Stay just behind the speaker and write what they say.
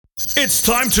It's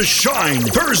time to shine.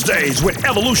 Thursdays with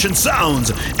Evolution Sounds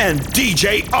and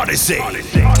DJ Odyssey.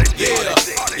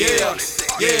 Yeah.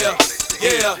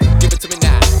 Give it to me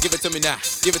now. Give it to me now.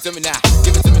 Give it to me now.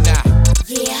 Give it to me now.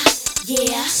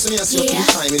 Yeah. Send me a second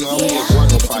time, you know, I'm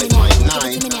 105.9.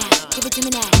 Give it to me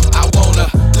now. I wanna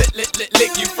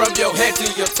lick you from your head to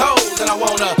your toes, and I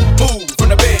wanna move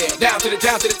from the bed down to the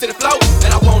floor,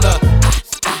 and I wanna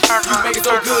you make it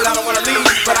so good I don't wanna leave,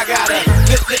 but I gotta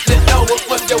know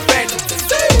what's your fantasy.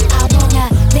 I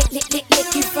wanna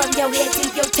lick you from your head to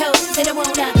your toes, and I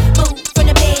wanna move from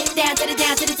the bed down to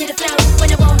the floor,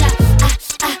 when I wanna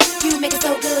you make it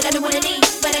so good I don't wanna leave,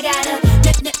 but I gotta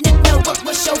know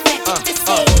what's your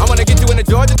fantasy. I wanna get you in the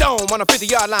Georgia Dome on a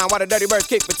 50-yard line while the Dirty Birds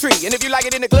kick the tree. And if you like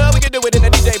it in the club, we can do it in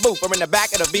the DJ booth or in the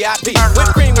back of the VIP.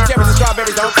 Whipped cream with cherries and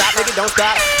strawberries, don't stop, nigga, don't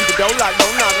stop. Keep the door locked,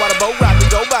 don't knock while the boat rock. We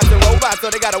go bots and robots, so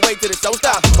they gotta wait till the show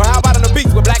stops. Or how about on the beach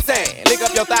with black sand? Lick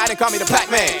up your thigh and call me the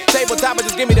Pac-Man. Tabletop and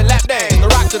just give me the lap dance. The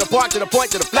rock to the park, to the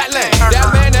point, to the flatland. That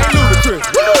man ain't ludicrous.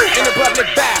 In the public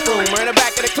bathroom or in the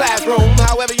back of the classroom,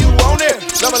 however you want it.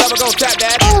 Lover gon' tap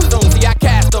that soon. See, I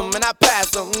cast them and I pass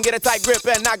them. Get a tight grip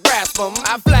and I grasp them.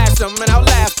 I flash them and I'll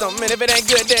last them. And if it ain't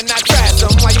good, then I trash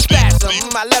them. While you stash them,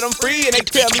 I let them free and they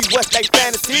tell me what's they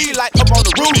fantasy. Like up on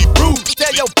the roof.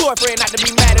 Tell your boyfriend not to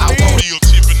be mad at me. I want you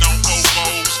tipping on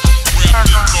Bobos, wrapped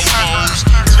in Bobos,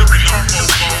 tipping on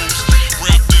Bobos,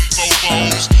 wrapped in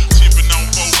Bobos, tipping on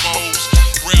Bobos,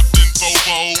 wrapped in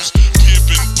Bobos,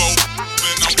 pippin' Bobos,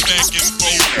 and I'm packing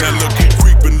Bobos. Now look who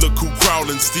creepin', look who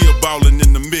crawlin', still ballin'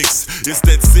 in the mix. It's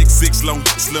that 6'6" long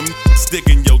slim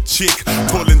sticking your chick,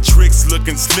 pulling tricks,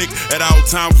 looking slick at all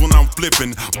times when I'm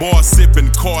flipping. Bar sipping,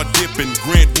 car dipping,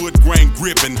 Grant Wood grain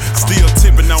gripping, still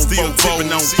tipping on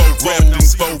Bobos, wrapped in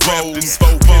Bobos,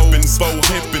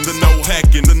 pimping, the no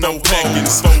hacking,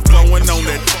 blowing on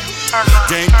that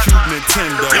GameCube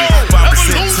Nintendo,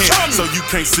 5% tint, so you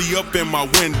can't see up in my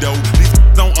window. These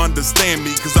don't understand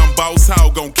me, cause I'm boss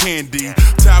hog on candy.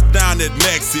 Top down at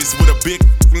Maxis with a big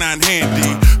 9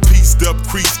 handy. Pieced up,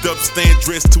 creased up, stand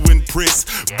dressed to impress.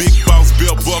 Big boss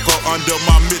Bill Buckle under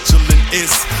my Michelin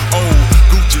S. Oh,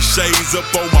 Gucci shades up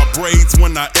on my braids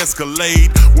when I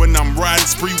escalade. When I'm riding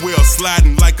spree wheel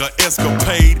sliding like a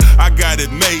escapade. I got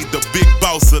it made, the big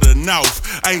boss of the North.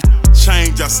 Ain't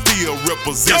change, I still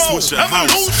represent Swisher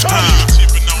House.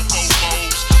 Tipping on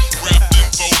Bobos, wrapped in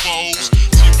Bobos,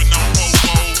 tipping on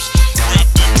Bobos,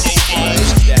 wrapped in Bobos,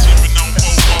 tipping on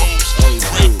Bobos,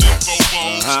 wrapped in Bobos, pippin'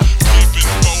 Bobos,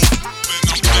 and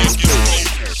I'm packing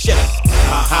Bobos. Shut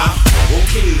up,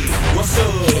 okay, what's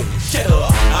up? Shut up,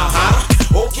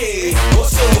 okay,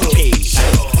 what's up? Okay, shut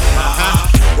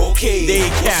up, okay, they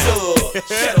what's up?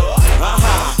 Shut up,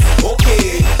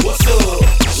 okay, what's up?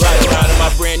 Right around in my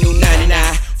brand new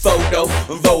 99 photo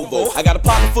Volvo. I got a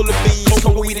pocket full of bees,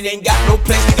 cold weed, it ain't got no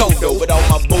place to go though. But all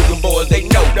my bosom boys, they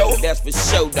know though, that's for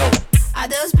sure though. Are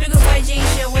those bigger boy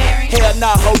jeans you're wearing? Hell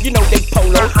nah, ho, you know they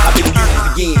polo. I've been used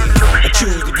again,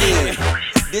 accused again.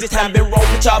 This time been wrong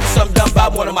with y'all for something done by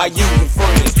one of my using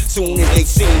friends. Soon as they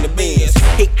seen the Benz,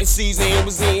 hating season it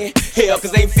was in. Hell,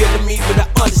 cause they ain't feeling me, but I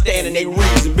understand and they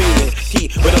reason being.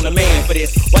 But I'm the man for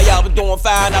this. While y'all was doing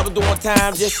fine, I was doing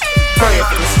time, just praying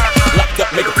for this. Locked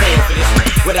up, make a plan for this.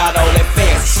 Without all that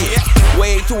fancy shit.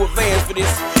 Way too advanced for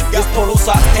this. This polo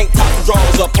socks, tank tops, and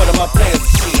drawers up under my plans and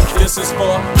shit. This is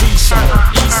for Keisha,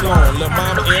 East Lawn, Lil'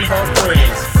 Mama and her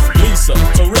friends. Lisa,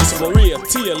 Teresa, Maria,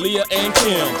 Tia, Leah, and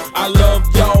Kim. I love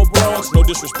y'all bros, no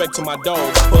disrespect to my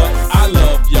dogs, but I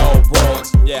love y'all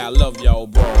bros. Yeah, I love y'all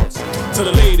bros. To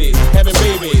the ladies, having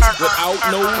babies without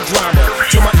no drama.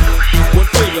 To my with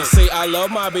flavor, say I love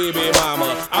my baby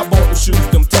mama. I bought them shoes,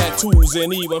 them tattoos,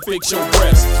 and even fix your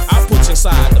breasts. I put you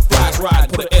inside the flash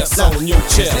ride, put an S on your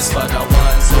chest. This is for the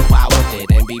ones who out with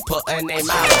it and be putting their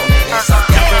mouth on it. And some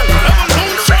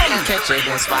catch it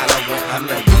and swallow it. I'm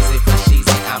no easy for cheesy.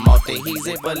 I'm off the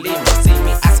easy, believe me. See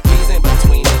me, I squeeze in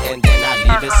between it and then I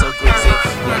leave it so greasy.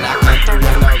 When I come through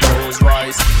in a Rolls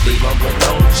Royce, leave them with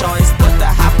no choice but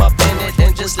to hop up in it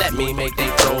and just let me make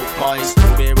they throat moist.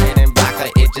 Blueberry and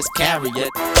vodka, it just carry it.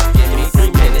 Give me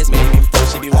 3 minutes, maybe before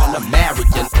she be wanting to marry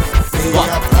you. Be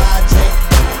a project.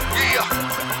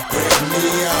 Bring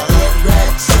me a hood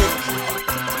rat chick.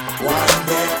 One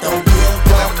that don't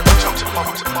give up.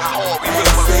 And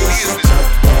say shit up.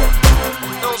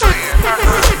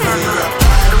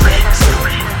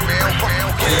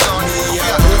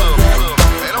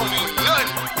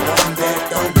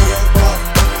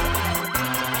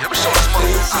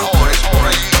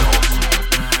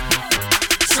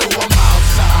 So I'm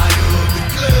outside.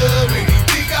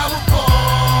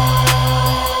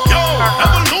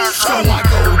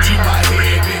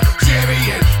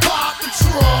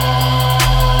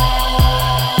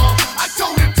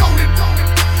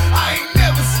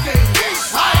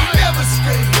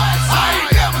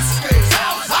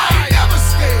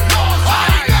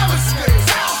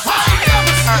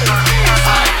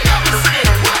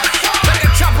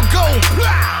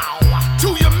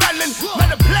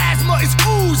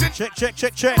 Check.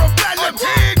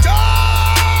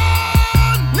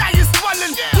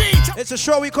 It's a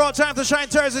show we call Time to Shine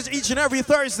Thursdays each and every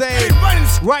Thursday.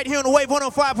 Right here on the Wave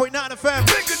 105.9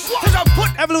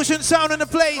 FM. Evolution Sound in the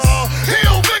place.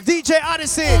 DJ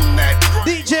Odyssey.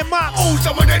 DJ Max.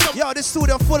 Yo, this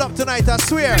studio full up tonight, I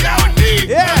swear.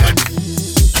 Yeah.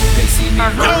 They see me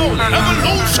rolling,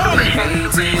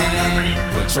 hating,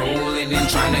 patrolling and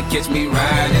trying to catch me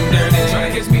riding dirty.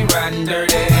 Trying to catch me riding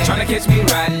dirty. Trying to catch me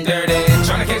riding dirty.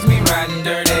 Trying to catch me riding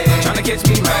dirty. Trying to catch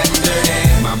me riding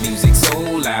dirty. My music so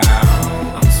loud,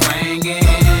 I'm swinging.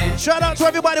 Shout out to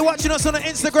everybody watching us on the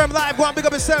Instagram Live. Go and pick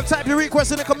up yourself, type your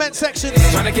request in the comment section.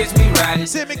 Trying to catch me riding.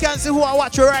 See me can see who I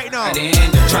watch you right now.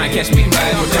 Trying to catch me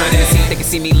riding dirty. They can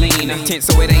see me lean, tense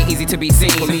so it ain't easy to be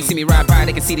seen. For me, see me ride by,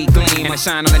 they can see the gleam. I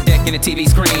shine on the deck in the TV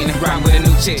screen. Ride with a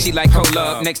new chick, she like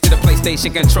cola. Next to the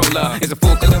PlayStation controller is a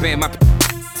full clip in my.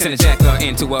 Send a jacker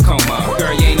into a coma.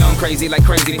 Girl, you ain't known crazy like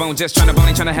Crazy Bone. Just tryna bone,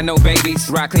 ain't tryna have no babies.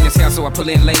 Ride clean as hell, so I pull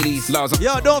in ladies. Laws.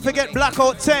 Yo, don't forget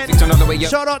Blackout 10. Turn all the way up.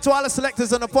 Shout out to all the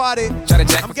selectors on the party.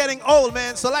 I'm getting old,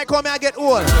 man. So like how me I get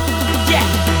old. Yeah.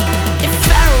 If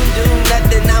I don't do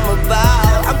nothing, I'm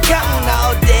about. I'm counting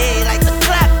all day like the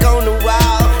clock on the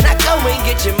wall. Now go and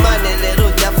get your money, little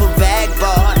duffel bag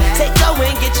boy. Say go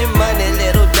and get your money,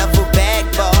 little duffel bag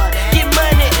boy. Get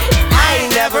money. I ain't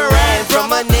never ran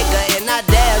from a nigga, and I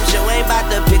damn sure ain't about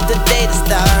to pick the day to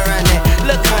start running.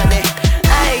 Look, honey,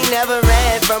 I ain't never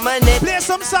ran from a nigga. Play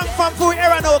some song from Full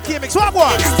Era No K-Mix. What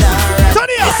one? Turn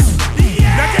it up.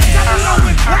 Now just tell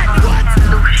me what?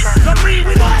 The me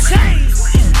we don't change.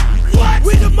 What?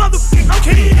 We the motherfucking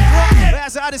okay.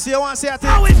 Where's the Odyssey? You want to say a thing?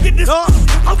 I always get this. No.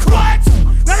 I'm correct.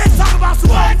 Now let's talk about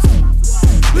what?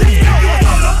 You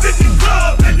all up in the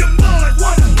club and the boys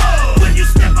want more. When you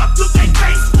step up to their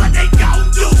face, what they gon'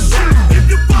 do? If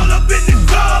you fall up in the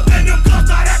club and them girls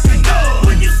start acting up.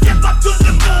 When you step up to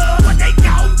the mud, what they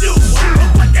gon' do?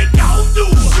 What they gon' do?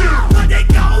 What they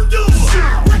gon' do?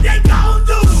 What they gon'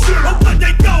 do? What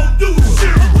they gon' do?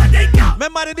 What they gon' do?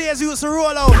 Remember the days you used to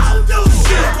roll out?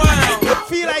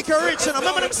 Feel like you're rich, you know?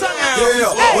 Remember them songs?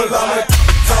 Yeah, well, I'm a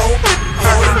toe,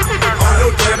 on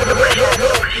your damn. If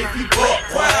you buck,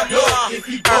 why look? If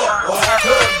you buck, why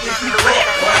look? If you buck,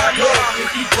 why look?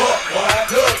 If you buck, why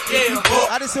look? If you buck,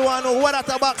 I just want to know what at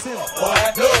the boxing.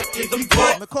 why look? If you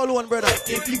buck, Me call one brother.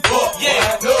 if you buck,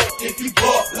 why look? If you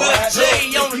buck, why look?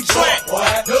 If you buck,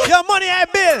 why look? Your money I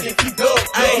bill. If you buck,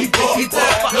 if you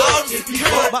buck, why look? If you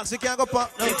buck, Boxing can't go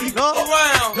pop. No?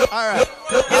 around. Alright.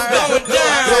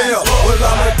 yeah, well,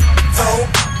 I'm a toe,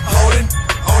 holding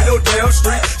on your damn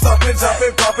street. Stopping,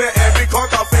 jumping, popping every car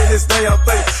off in this damn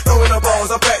thing. Throwing the balls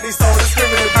up at these stones,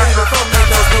 screaming and bleeding from the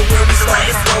nose. But when we start,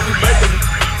 it's where we make it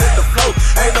hit the flow.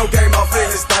 Ain't no game off in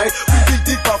this thing. We be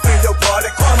deep off in your party.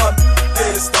 Call my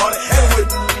get it started. And we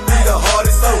be the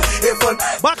hardest. So if a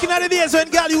Back in the days when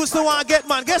girl used to want to get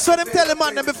man, guess what them tell them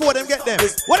man them before them get them?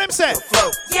 What them say?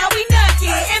 Yeah, we nucky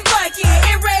and bucky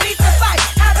and ready to fight.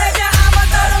 I bet ya I'ma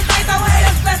throw them things away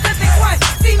the specific ones.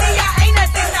 See me, I ain't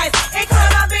nothing nice. And call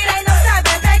my beat ain't no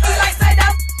stopping. Becky like say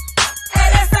that. And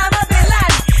that's Osama Bin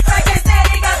Laden. Like they said,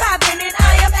 they got poppin' and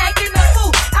I am acting a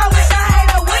fool. I wish I had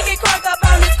a wig and crunk up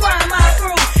on this crime, my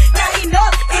crew. Now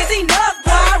enough is enough,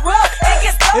 boy, I rub and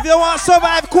get stuck. If you want to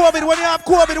survive COVID, when you have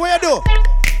COVID, what you do?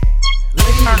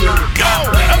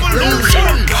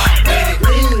 Evolution.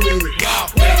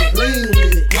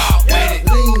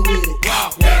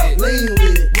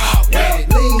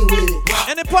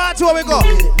 Any party where we go?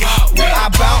 I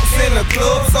bounce in the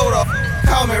club, so the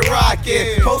call me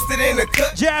Rocket. Posted in the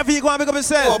cut. JRV, go and pick up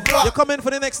yourself. You come in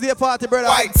for the next day party, brother.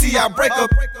 White tee, I break a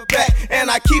back and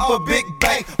I keep a big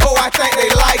bank. Oh, I think they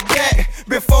like that.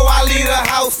 Before I leave the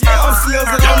house, I'm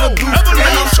slizzing on the booth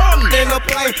and I'm in the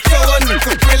plane. So a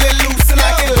nigga really loose and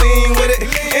I can lean with it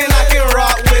and I can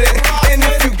rock with it. And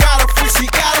if you got a free, she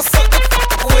gotta suck the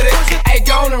fuck with it. Hey,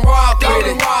 go and rock with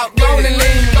it. Go and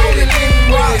lean with it.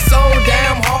 So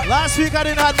damn hard. Last week I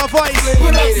didn't have my voice.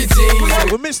 Put up your jeans.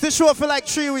 We missed the show for like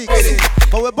 3 weeks,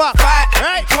 but we're back.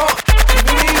 Right?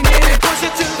 Push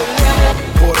it to the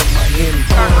limit. Porter Miami,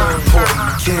 Porter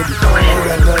McKendy. Ain't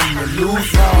got nothing to lose.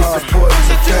 It's important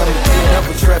to family.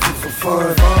 Never traffic for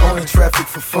fun, only traffic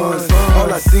for fun.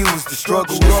 All I seen was the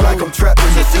struggle. It's like I'm trapped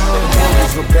in the sun.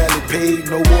 Mortgage were barely paid,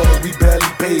 no water, we barely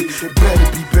paid. It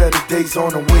better be better days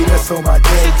on the way. That's on my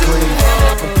dad's grave.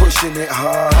 I'm pushing it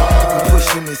hard, I'm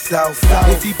pushing it south.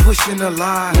 If he pushing a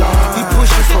lie, he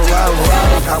pushing for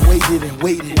hours. I waited and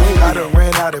waited. I done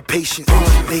ran out of patience.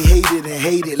 They hated and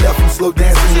hated, left them slow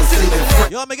dancing and sitting.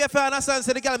 You want me to get fair and say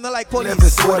the girl I'm not like police. Never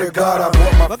swear to God, I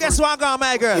bought my. But guess what I got,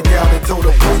 my girl? Get down and told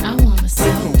her. I wanna see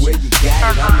where you got it.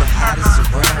 I'm the hottest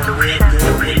around. Red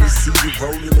girl when they see you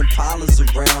rolling and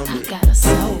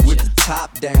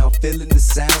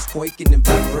shaking and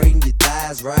vibrating your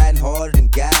thighs, riding harder than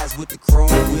guys with the chrome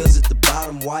wheels at the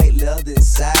bottom, white leather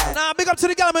inside. Now, big up to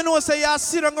the girl I know say y'all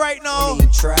sit down right now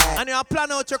and y'all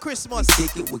plan out your Christmas.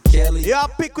 Kick it with Kelly. Y'all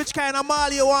pick which kind of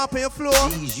mall you want on your floor.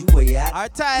 Jeez, you way out. Our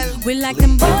tile. We like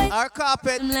them boys. Our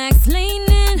carpet. Them legs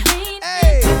leaning.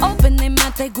 Hey. Open them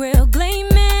out, they grill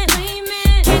gleaming.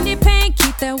 Candy paint,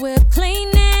 keep that whip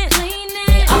cleaning.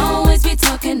 They always be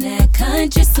talking that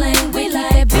country slang. We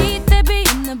like that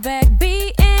beat in the back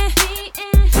beating.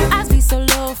 I be so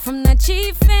low from that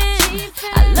chiefin'.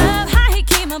 I love how he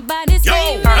keep my body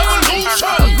screaming. A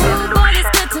good boy is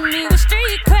good to me with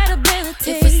street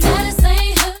credibility. If it's status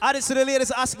ain't hood, I just see the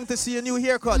ladies asking to see a new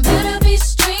haircut. better be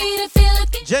straight if you're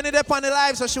looking. Jenny Depp on the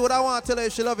live, so she would I want to tell her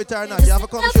if she love it or not. You have to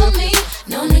come through.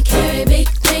 Known to carry big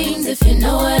things, if you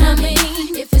know what I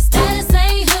mean. If it's status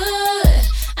ain't hood,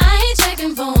 I ain't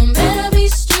checking for him. Better be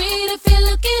street if you're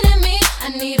looking at me. I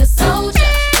need a soldier,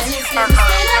 and it's gonna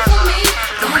stand up for me.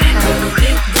 Gotta know to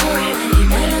get going, and he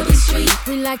better be street.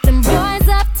 We like them boys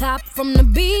up top from the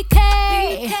BK.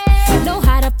 Know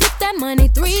how to flip that money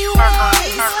 3 ways.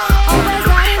 Always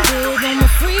riding big on the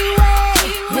freeway.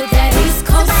 With that East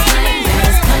Coast slang,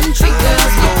 there's country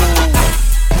girls.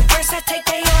 First I take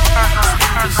they all like a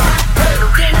coffee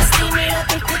shop. Then I steam it up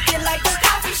and cook it like a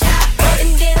coffee shop.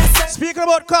 And then I serve. Speaking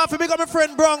about coffee, big up my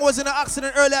friend Brown was in an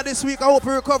accident earlier this week. I hope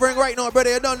you're recovering right now,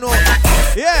 brother. You don't know.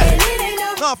 Yeah.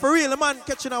 No, for real, the man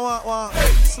catching a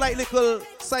slight little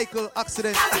cycle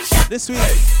accident this week.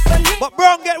 But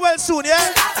Brown get well soon,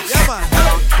 yeah? Yeah, man.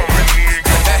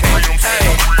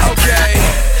 Okay.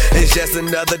 It's just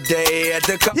another day at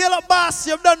the Heal up, boss,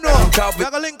 you don't know. We're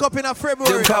going to link up in a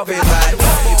February. coffee lot.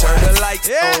 Turn the lights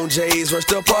on, Jay's rush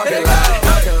the parking lot.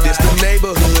 This the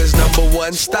neighborhood's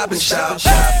 #1 stop and shop.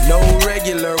 No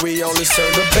regular, we only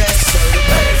serve the best.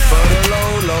 For the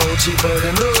low, cheaper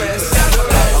than the rest.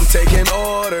 I'm taking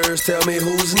orders, tell me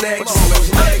who's next.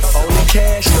 Only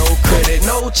cash, no credit,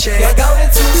 no check. They're going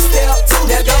 2-step,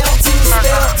 they're going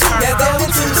 2-step, they're going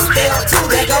 2-step,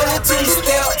 they're going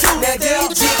 2-step, now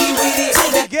get jiggy with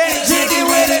it, get jiggy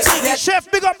with it. Chef,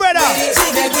 big up, brother.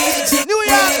 New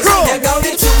York crew. they're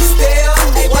going 2-step,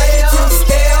 they wait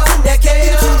 2-step, they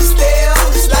can't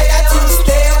 2-step, it's like I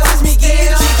 2-step, watch me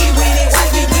get jiggy with it,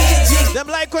 watch me get jiggy. Them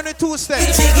like on the 2-step.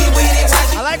 Jiggy with it, watch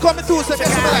me. I like on the 2-step.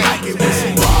 Yes, I like it when she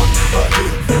rock her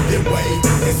hips, then wave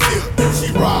and sip. She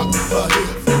rock her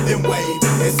hips, then wave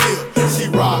and sip. She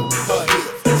rock her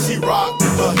hips, she rock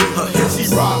her hips, she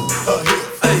rock her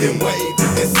hips, then wave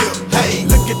and sip. Hey,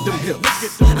 Look at them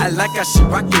hips. I like how she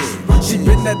rock it. She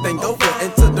bend that thing over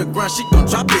into the ground. She gon'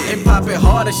 drop it and pop it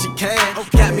hard as she can.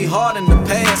 Got me hard in the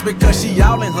pants because she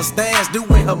all in her stance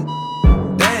doing her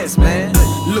dance, man.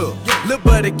 Look, little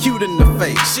buddy cute in the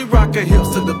face. She rock her hips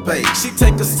to the bass. She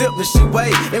take a sip and she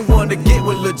wait and wanna get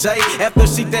with Lil J after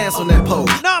she dance on that pole.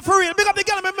 Nah, for real, big up the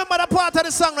girl. Remember that part of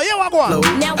the song. Now, yeah, I go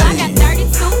on. Now I got 32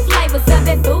 flavors of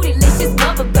that bootylicious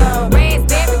bubble gum.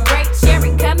 Raspberry, grape,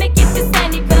 cherry, come and get the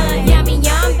sunny bun. Yummy,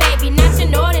 yum, baby, not your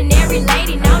ordinary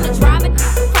lady. Known to drive it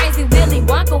crazy, Willy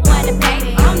Wonka wanna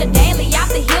pay. On the daily, off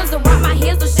the heels, to rock my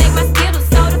heels, to shake my skittles,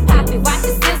 soda poppy, watch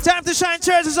the sizzle. Time to shine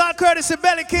church is all courtesy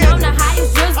Belly King. On the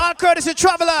highest drizzle, All courtesy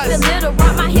Travelers. the little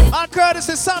rock my hips. All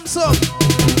courtesy Samsung.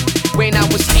 When I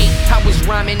was 8, I was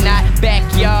rhyming, not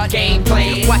backyard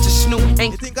gameplay. Watching Snoop You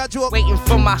ain't think I joke? waiting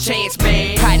for my chance,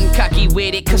 man. Hot and cocky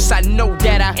with it, cause I know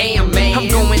that I am, man. I'm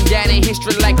going down in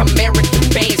history like American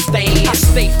Bandstand. I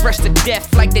stay fresh to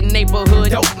death like the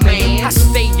neighborhood dope, man. I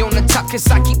stay on the top cause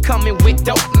I keep coming with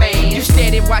dope, man. You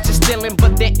steady watching stealing,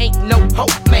 but there ain't no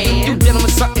hope, man. You dealing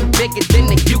with something bigger than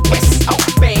the US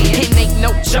Open. It ain't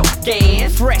no joking.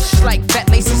 Fresh like Fat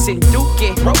Laces and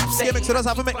Dookie. Ropes. Yeah, make sure us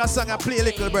have to make that song and play a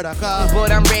little, brother. Cause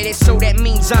But I'm ready, so that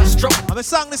means I'm stroke. I'm a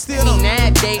song this still.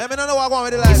 Nowadays, Let me know what I want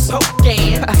with the life.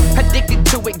 spoken. Addicted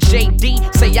to it,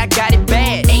 JD. Say I got it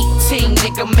bad. 18,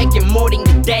 nigga, making more than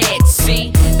your dad.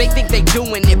 See, they think they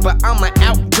doing it, but I'ma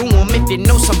outdo them. If you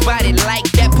know somebody like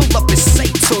that, pull up and say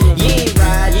to them. You ain't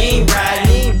ride, you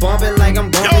ain't bumping like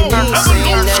I'm bumping. You ain't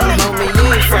saying nothing, homie, you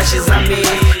ain't fresh as I'm in.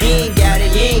 You ain't got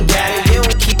it, you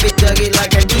don't keep it duggy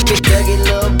like I keep it duggy,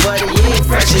 little buddy. You ain't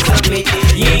fresh as I'm in.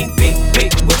 You ain't big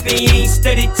whipping, you ain't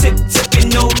steady tip-tipping.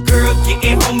 No girl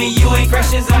getting homie, you ain't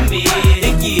fresh as I'm in.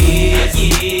 Yeah,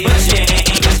 but you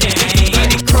ain't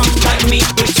get it crunk like me,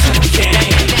 but you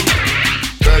can't.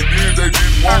 Back then they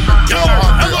didn't want me, now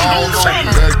hot they all on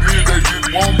me. Back then they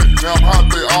didn't want me, now hot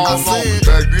they all on me.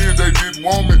 Back then they didn't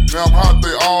want me, now hot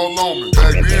they all on me.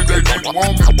 Back then they didn't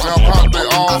want me, now hot they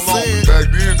all on me. Back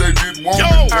then they didn't want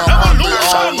me, now hot they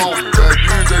all on me. Back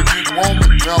then they didn't want me,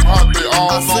 now I'm hot, they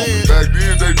all on me. Back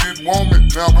then they didn't want me,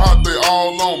 now I'm hot, they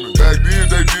all on me. Back then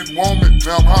they didn't want me,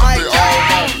 now I'm hot, they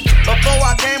all on me. Before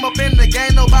I came up in the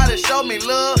game, nobody showed me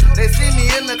love. They see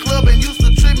me in the club and used to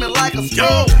treat me like a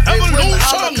scrub. They wouldn't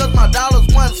holler cause my dollars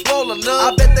wasn't swollen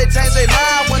up. I bet they changed their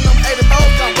mind when them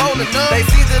 84s come rolling up. They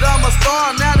see that I'm a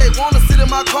star, now they wanna sit in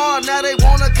my car. Now they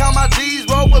wanna count my G's,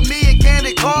 roll with me and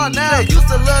Candy Car. Now they used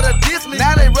to love to diss me,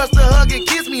 now they rush to hug and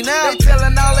kiss me now. They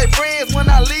telling all their friends when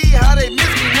I leave how they miss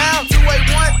me now.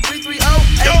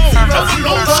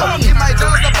 281-330-8004. Get Mike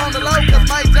Jones up on the low cause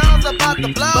Mike Jones about to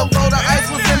blow. Before the ice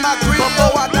was in my grill,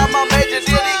 before I got my major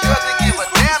deal, he couldn't give a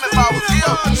damn if I was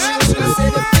here.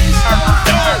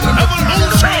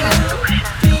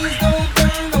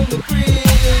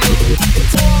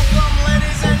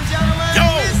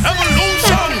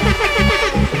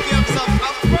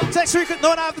 Text request,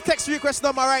 don't have the text request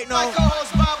number right now.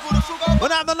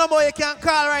 Don't have the number you can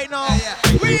call right now.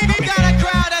 We got a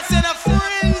crowd that's in a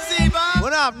frenzy, we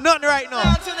don't have nothing right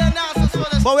now.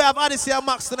 But we have Odyssey and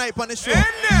Max tonight on the show.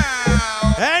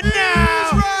 And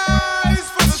now. Rise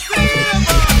for the cinema.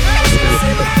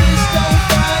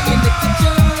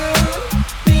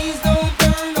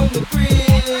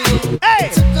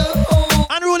 Hey!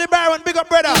 Unruly Baron, big up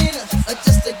brother.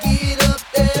 Just to get up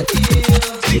that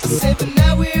hill. Say, but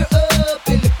now we're up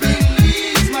in the big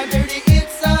leagues. My dirty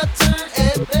hits our turn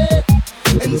at bat.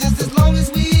 And just as long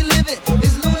as we live it,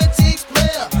 it's lunatics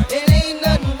player. It ain't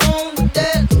nothing wrong with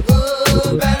that.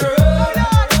 Batter up.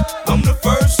 I'm the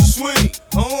first to swing.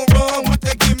 Home run with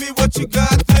that, give me what you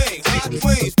got thing. Hot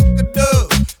queens, a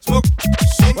dub. Smoke.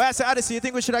 Why I say Odyssey, you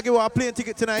think we should have give her a plane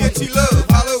ticket tonight? She love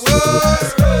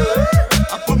Hollywood.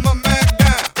 I put my man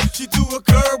down. She do a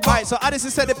curve. Alright, so Odyssey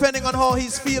said depending on how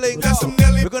he's feeling,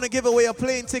 we're gonna give away a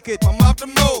plane ticket. I'm off the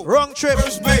mode. Wrong trip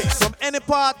from any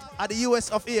part of the US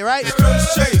of A, right?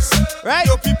 Chase. Right?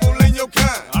 Your people in your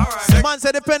kind. Alright. Man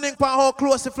said depending on how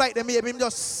close the flight they may him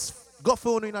just go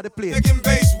phone in the plane. Taking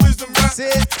bass, wisdom, rap. See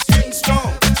it? Getting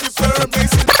strong. Your third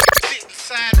bass. Sitting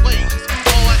sideways.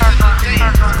 Boys in the days.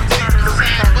 Sitting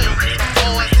sideways.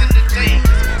 Boys in the days.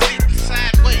 Sitting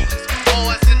sideways.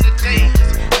 Boys in the days.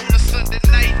 On a Sunday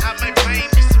night, I might bring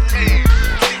me some hair.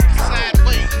 Sitting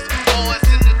sideways. Boys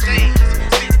in the days.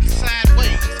 Sitting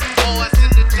sideways. Boys in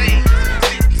the days.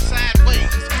 Sitting sideways.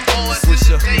 Boys in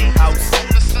the days. On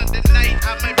a Sunday night,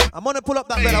 I might. I'm gonna pull up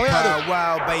that better. Where are you?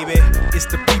 Wow, baby, it's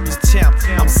the people's champ.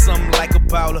 I'm something like a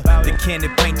bowler. The candy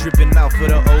paint dripping out for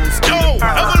the old school.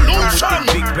 Evolution.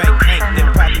 Big bang Hank,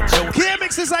 then Poppy Joe.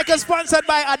 K-Mix is like a sponsored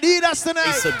by Adidas tonight.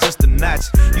 It's just a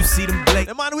notch. You see them Blake.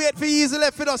 The man wait for easy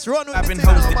left for us. Run with I've been the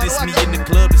thing hoes now, that diss man. me in the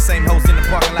club, the same hoes in the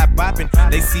parking lot bopping.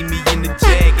 They see me in the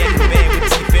Jag and the bag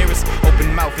with T Ferris.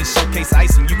 Open mouth and showcase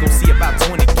ice, and you gon' see about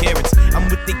 20 carats. I'm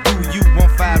with the goo,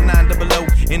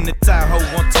 15900 in the Tahoe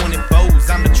 124s.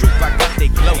 I'm the truth, I got they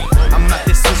glow. I'm not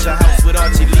this social house with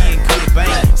Archie Lee and Cooter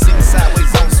Bang. Sitting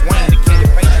sideways on swing, the candy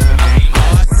paint.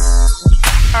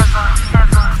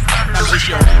 It's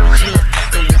your club,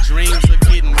 the dreams are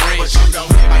getting rich.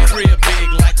 My crib big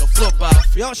like a football.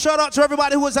 Yo, shout out to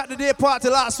everybody who was at the day party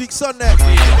last week Sunday.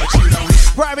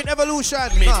 Private Evolution,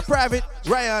 Private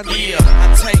Ryan. Yeah,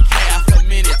 I take half a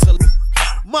minute to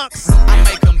Max. I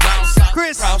make them bounce out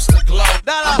Chris. across the globe.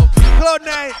 Dada,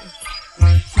 Cloud9. A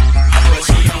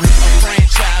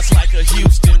franchise like a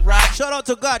Houston Rock. Shout out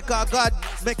to God, cause God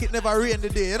make it never rain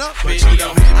today, you know?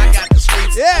 I got the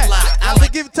streets yeah, locked. I have to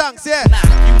give thanks, yeah.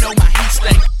 You know my heat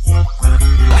stay.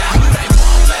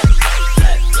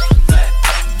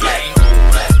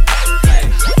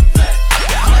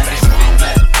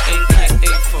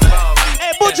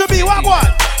 Hey, Butcher B, what one?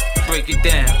 Break it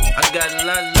down. I got a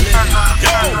lot of living.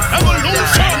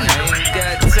 Evolution. I ain't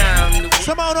got time to.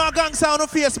 Somehow no gang sound no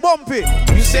face bumpy.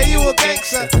 You say you a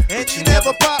gangster and you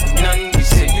never pop. Nothing, you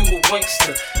say you a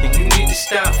wankster and you need to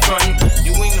stop fronting.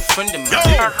 You ain't a friend of mine.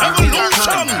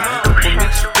 Evolution. What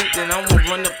makes you think that I'm gonna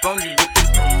run up on you with the?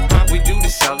 We do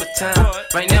this all the time.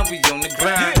 Right now we on the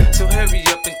grind. So hurry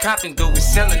up and cop and go with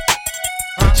selling.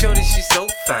 Shorty, she's so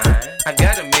fine. I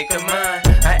gotta make her mine.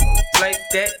 I act like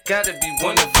that, gotta be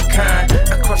one of a kind.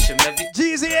 I crush him every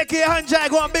Jeezy, AK, Hanjai,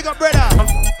 go on, big up, brother.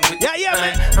 Yeah,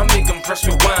 man. I make them press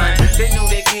rewind. They know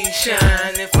they can't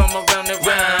shine if I'm around the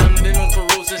rhyme. Been on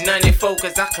Perusa's 94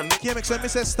 cause I commit. K-Mix, when me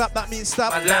say stop, that means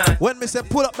stop. My line. When me say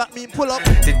pull up, that means pull up.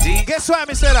 The D. Guess why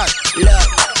me say that? Look,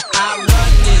 I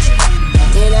run this,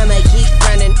 and I'ma keep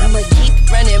running. I'ma keep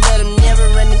running, but I'm never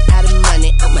running out of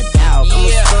money. I'm a dog, I'm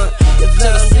a skunk. The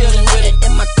ceiling with it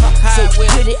in my car, so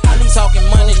pretty. All these talking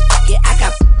money, yeah, I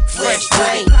got fresh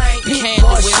brain, big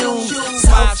boy shoes,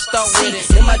 5-star with it.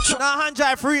 In my Now,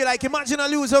 Hanjai for real. Like imagine I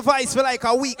lose a vice for like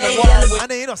a week and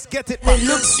then you just get it back.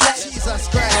 Jesus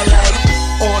Christ.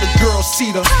 All the girls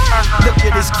see them. Look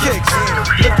at his kicks.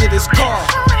 Look at his car.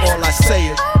 All I say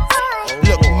is,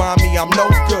 look, mommy, I'm no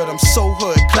good. I'm so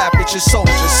hood. Clap at your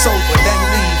soldier, sober. Then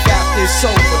leave after it's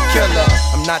over. Killer,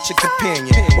 I'm not your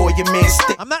companion or your man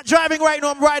stick. I'm not driving right now.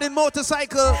 I'm riding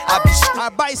motorcycle or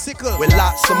bicycle. With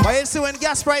lots of money. You see when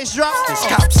gas price drop?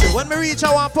 When we reach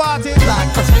our party.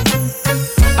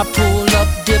 I pull up,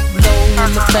 dip low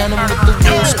in the phantom with the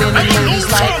wheel spinning. Ladies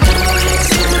like.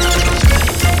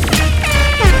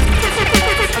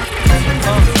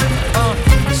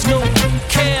 Snoop,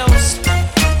 Kels.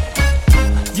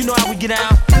 You know how we get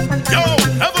out. Yo,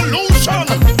 Evolution.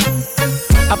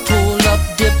 I pull up,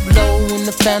 dip low in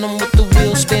the phantom with the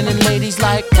wheel spinning. Ladies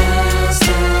like.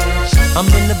 I'm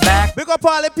in the back. Big up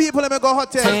all the people that go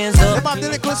hotel. Hands up. Them have the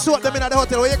little soap them in the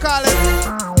hotel. What you call it?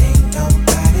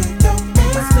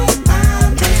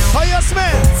 How you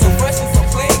smell? So fresh and so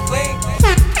clean, clean.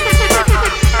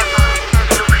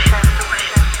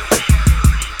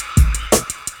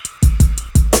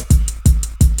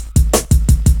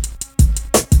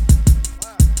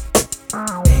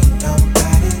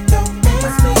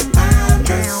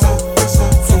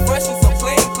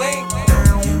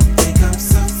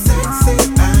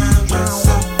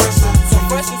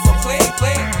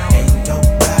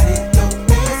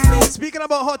 Speaking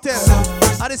about hotel,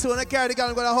 I just want to carry the girl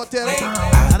and go to the hotel,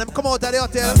 and them come out of the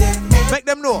hotel, make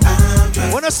them know.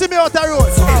 When you see me out the road,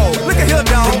 look at here,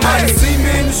 dog. You might see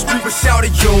me in the street, but shout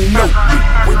it, you don't know.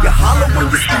 When you holler,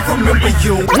 when you speak, remember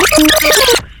you.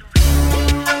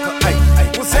 Hey,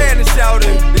 what's happening,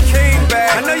 shouting? The king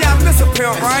back. I know y'all miss a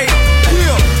pimp, right?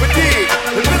 Yeah, but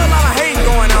there's been a lot of hate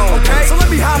going on, okay? So let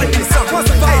me holler at you something. What's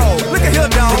the hey, look at here,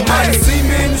 dog. You might see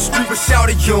me in the street, but shout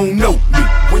it, you don't know.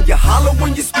 When you holler,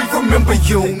 when you speak, remember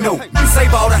you don't know. You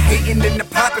save all the hating and the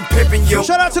popping, pimping, yo.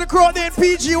 Shout out to the crowd there in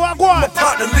PG, what go on? My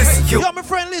partner, listen, yo. Yo, my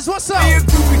friend Liz, what's up? Me and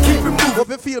Groovy keep it moving. Hope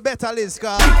you feel better, Liz,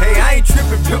 car. Hey, I ain't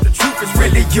tripping, pimp, the truth is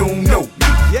really you don't know.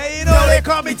 Yeah, you know they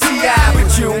call me T.I., but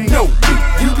you don't know.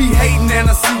 You be hating and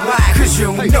I see why, cause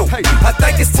you don't know. I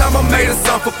think it's time I made a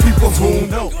song for people who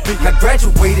know. I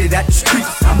graduated at the streets,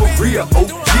 I'm a real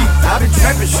OG. I've been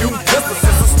trapping, shooting pistols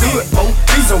since I stood OG.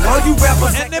 So all you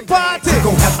rappers in the party,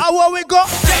 how will we go?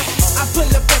 I pull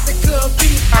up at the club,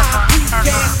 VIP,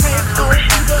 gas tank on me,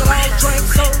 but all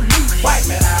drinks on me. White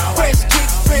man out. Fresh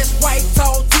kicks, fresh white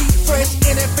tall tee, fresh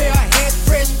NFL hat,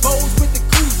 fresh bows with the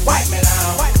crease. White man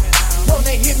out.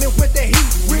 Wanna hit me with the heat,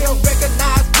 real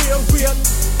recognize, real,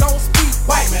 don't speak.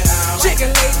 White man out.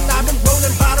 Chicken laden, I've been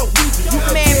rolling by the week.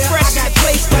 Man, fresh in the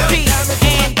place to be.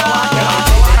 And I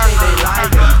think they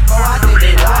like it. Oh, I think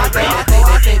they like it.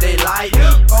 I think they like it.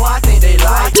 Oh, I think they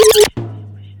like it.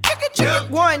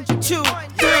 1, 2, 3.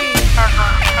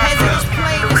 As it's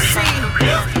plain to see,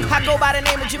 I go by the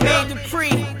name of Jermaine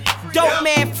Dupri. Dope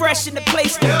man, fresh in the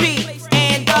place to be.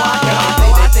 And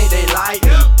I think they like it.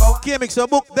 K-Mix, so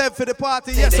book Dev for the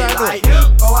party, yes I know.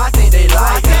 Oh, I think they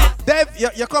like it.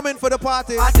 Dev, you're coming for the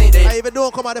party. I think they. I even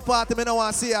don't come at the party, me no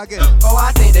want to see you again. Oh,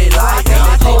 I think they like it.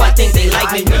 oh, I think they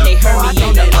like me when they heard me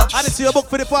on the ups. I didn't see you book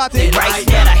for the party. They right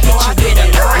that I hit you with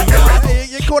another. Hey,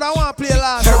 you could I want to play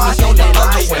last. Heard me on the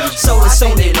other one, so it's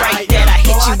only right that I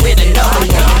hit you with another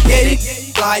one. Get it?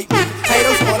 Like me.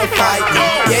 Haters wanna fight me.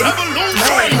 Get it?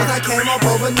 Man, cause I came up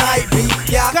overnight, B.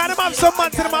 Yeah. Got them up some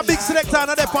man to my big selector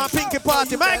and they're on Pinky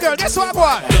Party. My girl, guess what,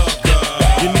 boy?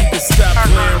 You need to stop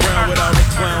playing around with all the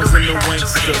clowns and the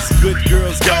wanksters. Good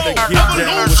girls gotta get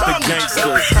down with the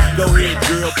gangsters. Go ahead,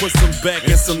 girl, put some back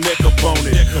and some neck up on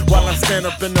it. While I stand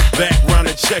up in the background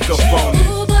and check up on it.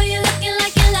 Ooh, boy, you're looking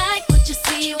like you like what you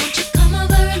see. Won't you come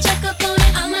over and check up on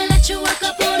it? I'ma let you work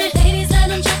up on it. Ladies,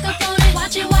 let him check up on it.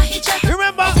 Watch it while he check up.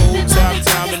 Remember? Full top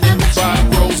time and then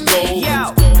 5 rose gold.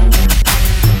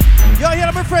 Yo,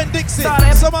 here my friend Dixie.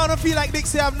 Someone don't feel like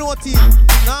Dixie have no teeth.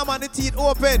 Now man, the teeth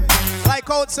open, like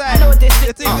outside. I know what this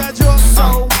You think that joke?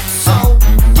 So,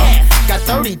 yeah. Got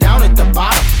 30 down at the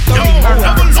bottom, 30 more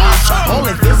at the top. All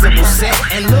invisible set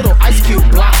and little ice cube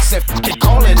blocks. If they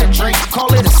call it a drink,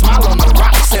 call it a smile on the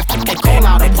rocks. If they call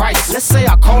out a price, let's say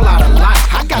I call out a lot.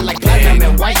 I got like platinum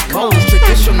and white gold,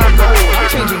 traditional gold. I'm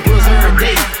changing grills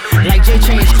every day, like Jay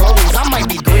changed clothes. I might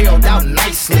be grilled out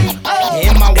nicely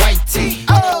in my white tee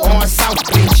on South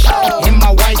Beach in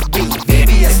my white beat.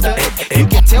 Baby, it's the you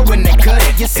can tell when they cut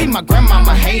it. You see, my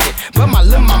grandmama hate it, but my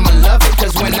little mama love it.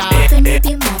 Cause when I Open up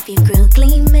your mouth, your grill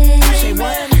gleaming.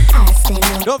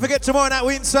 Don't forget tomorrow night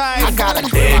we inside. I got a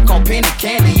dick on penny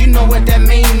candy, you know what that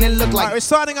mean? It look like we're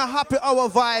starting a happy hour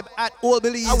vibe at Old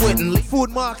Belize. I wouldn't leave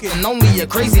food market. And only a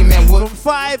crazy man would. From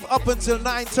 5 up until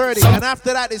 9:30. And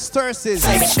after that it's Thursdays.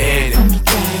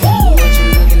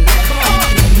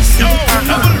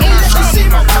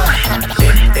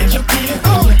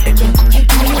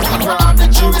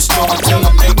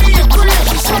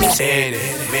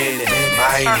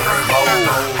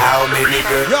 How many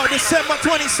girls? Yo, December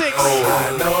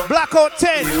 26th. Blackout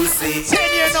 10. 10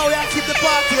 years now, we are keep the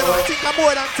party. I don't think I'm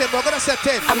more than 10, but I'm gonna say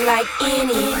 10. I'm like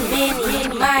many,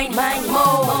 mine,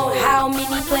 more. How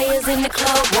many players in the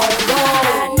club won't go?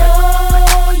 I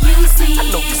know you see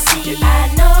it. I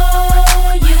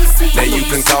know you see it. Now you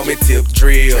can call me Tip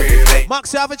Drill.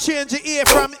 Max, you have a change your ear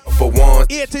from for one,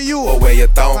 ear to you. Or where you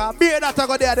thumb. Beer that I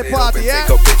go there at the party, yeah?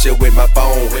 Take a picture with my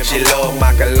phone. She love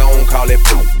my cologne, call it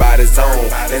poop by the zone.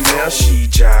 And now she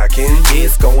jogging,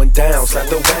 it's going down. Slap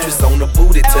the waitress on the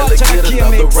booty, tell her get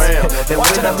another round. And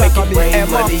when I make it rain,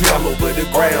 money all over the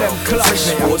ground.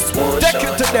 Take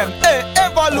it to them, hey,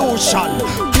 evolution.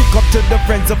 Pick up to the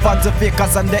friends, the fans, the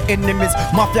fakers and the enemies.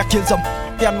 Mafia kills them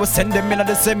and we send them in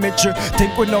the cemetery.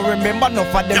 Think we no remember,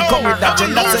 enough of them come with that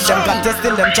agenda. Say them got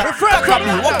testing them chat.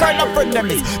 What kind of friend them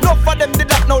is? Enough of them did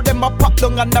not know them a pop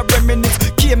down and a reminisce.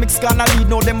 KMX gonna lead,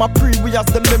 know them a pre, we have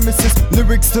the nemesis.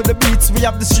 Lyrics to the beats, we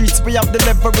have the streets, we have the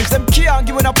leverage. Them can't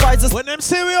give a prizes. When them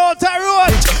say we all tie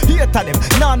road. Hate of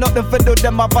them, nah not them for do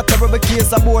them have a terrible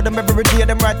case aboard them every day.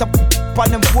 Them right up on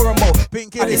them forum out.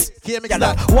 Pink it is, KMX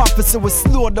that. One person will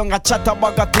slow down a chat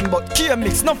about a thing, but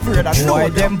KMX not afraid of no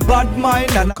them bad mind.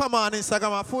 And come on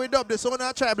Instagram, I fully dub this, so when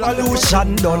I try black.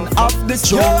 Evolution done off the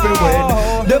trophy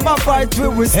when them a fight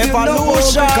we still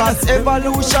evolution, cause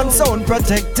evolution sound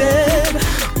protected.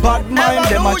 Bad mind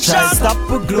them a try stop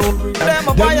the glory. Them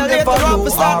a violate the rap,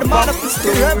 start the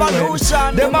manifestation.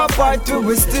 Revolution, them a fight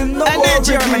we still no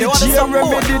worry.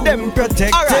 Remedy them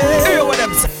protected. Alright, hear what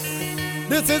them say.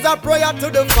 This is a prayer to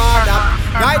the Father.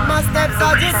 Guide my steps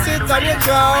as you sit on your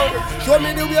throne. Show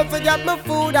me the way to get my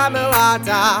food and my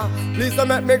water. Please don't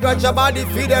make me grudge your body,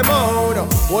 feed them out.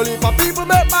 Only for people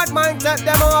make bad mind, take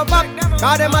them over.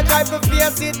 Cause them a try to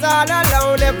face it all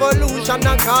alone. Evolution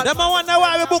and cause them a wonder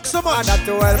why we book so much.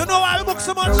 You know why we book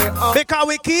so much? Because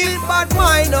we keep bad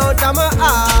mind out of my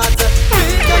heart.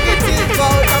 Keep negative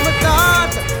out of my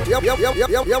thought.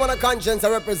 You want a conscience, I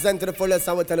represent to the fullest.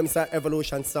 I will tell them say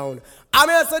Evolution sound. I'm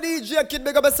here as a DJ Kid,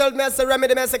 big up myself, me as a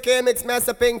Remedy, me as a KMX, me as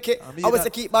a Pinky. I was to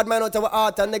keep bad mind out of our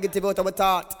heart and negative out of our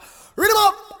thought. Read them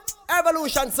up!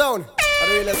 Evolution sound. I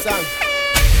the realest song.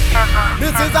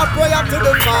 This is a prayer to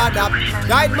the Father.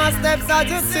 Guide my steps as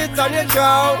you sit on your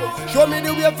throne. Show me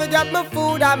the way to get my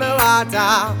food and my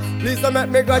water. Please don't make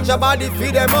me grudge your body,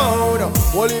 feed them out.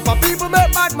 Only for people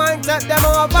make bad mind, take them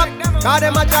over. Cause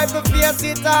them a try to face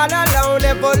it all alone.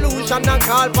 Evolution and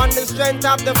call upon the strength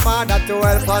of the Father to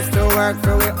help us to work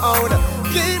through it out.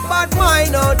 Keep bad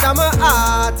mind out of my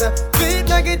heart. Keep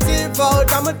negative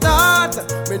out of my thought.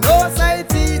 Me know say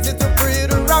it's easy to pray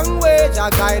the wrong way.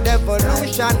 Just guide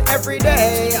evolution every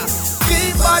day.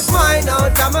 Keep bad mind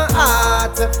out of my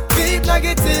heart. Keep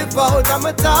negative out of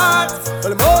my thoughts.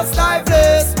 Well, most I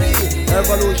bless me.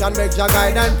 Evolution make your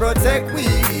guide and protect we.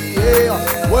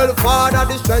 Yeah. Well, Father,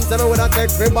 the strength and I would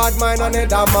take me bad mind on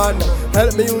another man.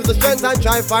 Help me use the strength and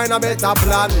try find a better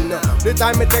plan. The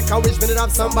time me take a wish me to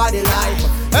have somebody life.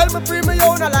 Help me free me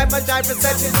own a life and try to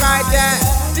set it right there.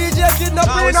 DJ Kid no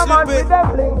bring a man with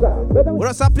them bling.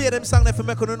 Well, I play them song if you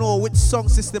make you know which song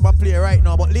system I play right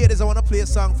now. But ladies, I want to play a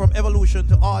song from Evolution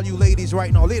to all you ladies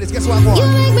right now. Ladies, guess what I want? You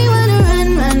make me wanna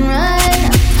run.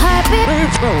 Happy.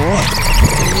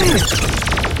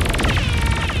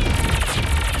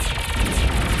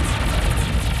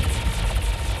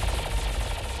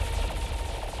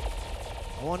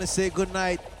 I want to say good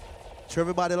night to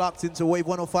everybody locked into Wave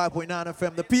 105.9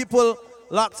 FM. The people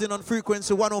locked in on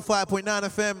frequency 105.9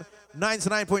 FM,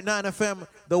 99.9 FM,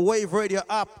 the Wave Radio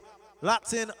app.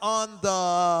 Locked in on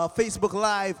the Facebook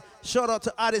Live. Shout out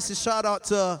to Odyssey, shout out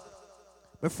to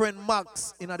my friend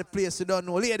Max in the place you don't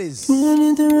know. Ladies.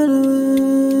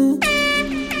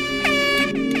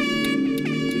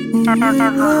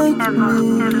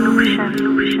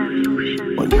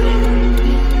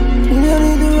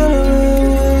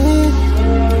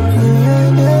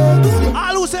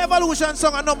 I'll lose Evolution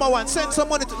song at #1. Send some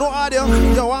money to no audio.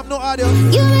 Yo, I'm no audio.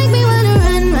 You make me wanna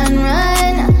run.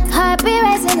 Heart be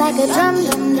racing like a drum.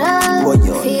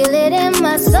 Feel it in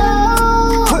my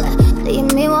soul.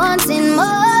 Leave me wanting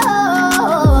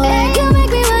more. You make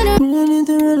me wanna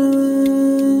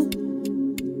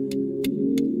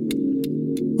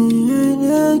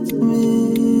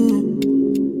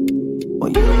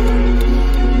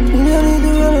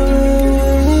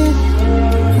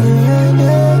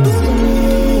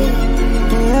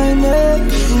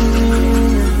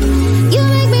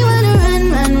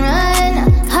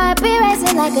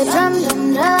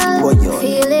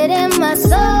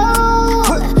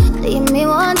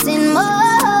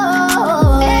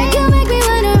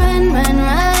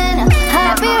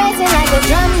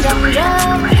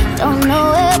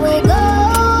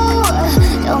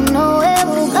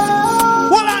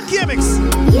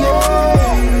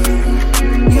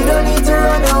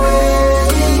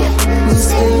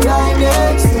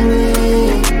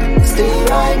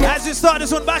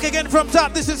First one back again from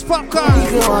top. This is Popcorn.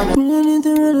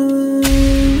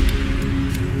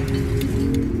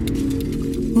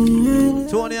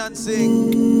 Tony and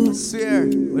sing. I swear,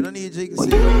 we don't need Jake to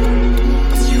sing.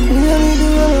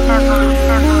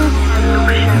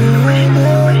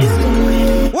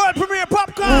 World premiere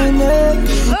Popcorn.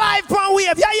 Live on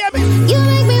Wave. Yeah, yeah, me. You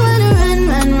make me wanna run,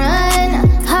 run, run.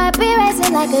 Heart be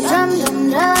racing like a drum, drum,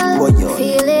 drum.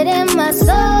 Feel it in my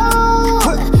soul.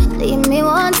 Leave me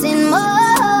wanting more.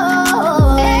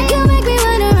 You make me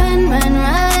wanna run, run,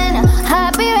 run.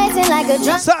 Heart be racing like a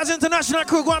drum. Stars International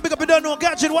Crew, go and pick up, you don't know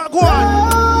Gadget, what go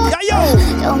on? Yeah, yo.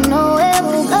 Don't know where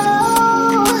we'll go.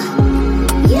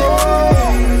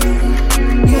 Yeah.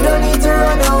 You don't need to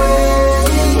run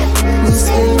away. Just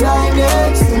stay right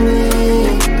next to me.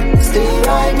 Stay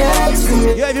right next to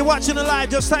me. Yeah, if you're watching the live,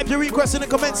 just type your request in the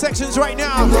comment sections right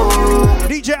now.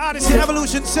 DJ Odyssey,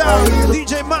 Evolution Sound,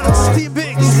 DJ Max, Team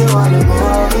Biggs.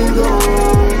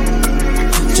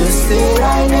 Just stay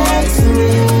right next to me.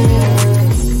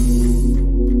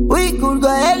 We could go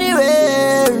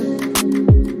anywhere.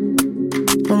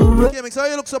 Yeah, Mix, how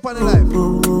you look up on the live?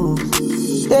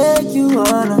 Take you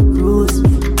on a cruise.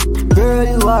 Girl,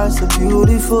 you are so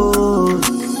beautiful.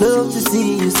 Love to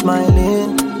see you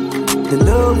smiling. The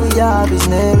love we have is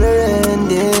never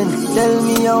ending. Tell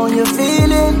me how you're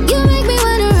feeling. You make me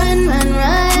wanna run, run,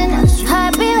 run.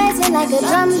 Heart be racing like a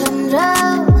drum, drum,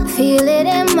 drum. Feel it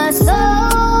in my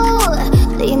soul.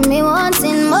 Leave me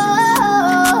wanting more.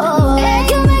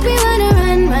 You make me wanna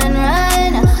run, run,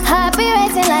 run. Heart be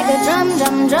racing like a drum,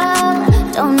 drum, drum.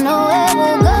 Don't know where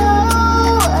we'll go.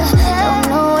 Don't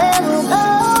know where we'll go.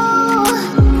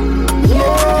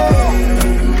 Yeah.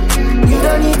 You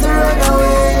don't need to run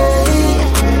away.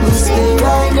 Stay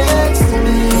right next to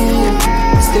me.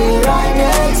 Stay right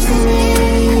next to me.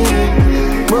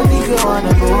 But if you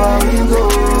wanna go, I will go.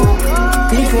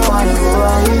 If you wanna go, I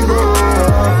will go.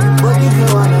 But if you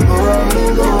wanna go, I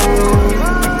will go.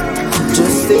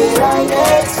 Just stay right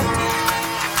next to me.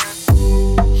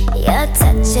 Your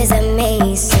touch is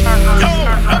amazing. I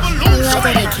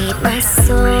dedicate my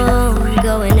soul,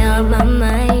 going out my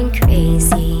mind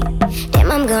crazy. Damn,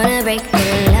 I'm gonna break the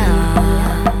law.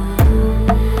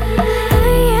 I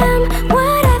am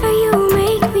whatever you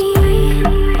make me.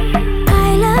 I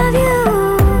love you.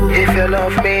 If you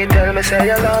love me, tell me say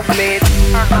you love me.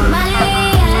 My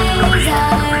eyes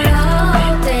are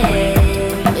open.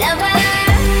 Lover,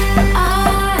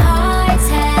 our hearts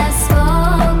have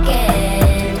spoken.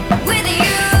 With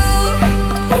you,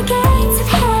 the gates of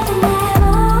heaven are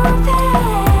open.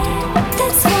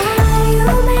 That's why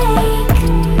you make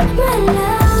my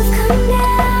love come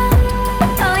down.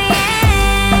 Oh yeah,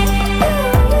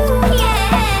 ooh, yeah,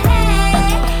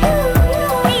 ooh,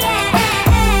 yeah, ooh,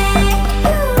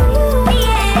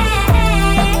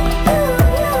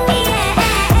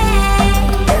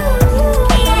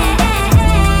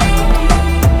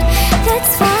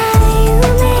 that's why you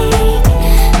make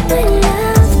my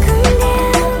love come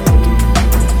down.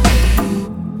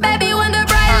 Baby, when the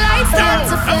bright lights start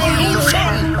to fade,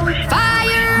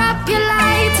 fire up your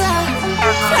lighter,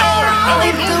 float on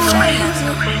with the waves.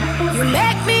 You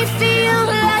make me feel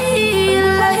like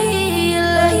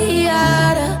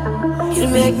you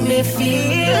make me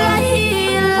feel like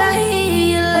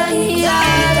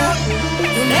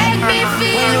you make me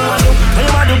feel.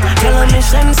 Tell a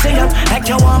mission singer, like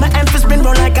you want my emphasis spin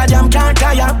round like a jam can't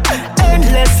tire.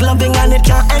 Endless loving and it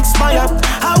can't expire.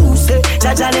 How say,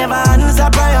 Jaja never answer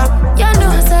prayer. You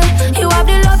know, say, you have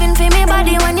the loving for me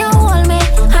body when you hold me.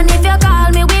 And if you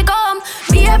call me, we come.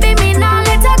 Baby, me now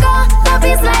let her go. Love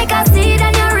is like a seed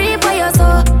and you reap what you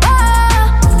sow.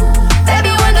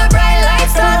 Baby, when the bright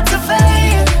lights start to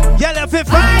fade,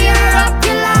 fire up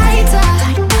your lighter,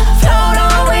 float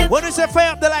on with. When you say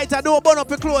fire up the lighter, don't burn up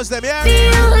your clothes them, yeah?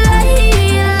 Feel lighter,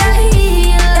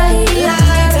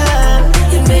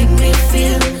 you make me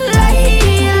feel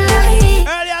light.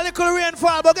 Earlier a little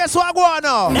rainfall, but guess what I go on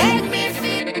now? Make me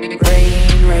feel.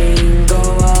 Rain, rain, go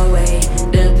away.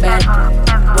 The bad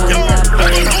ones are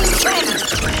paid.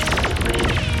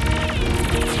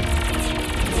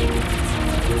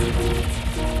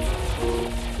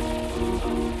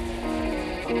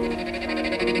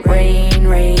 Rain,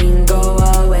 rain, go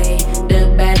away. The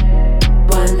bad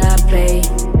one I play.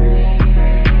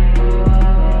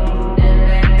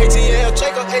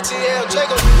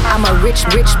 I'm a rich,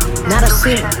 not a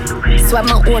simp. Swipe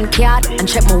my own card and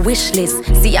check my wish list.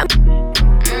 See,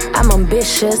 I'm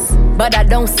ambitious, but I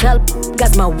don't sell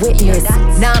cause my witness.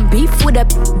 Now I'm beef with a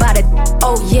by the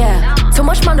oh yeah. Too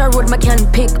much man the road my can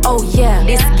pick, oh yeah.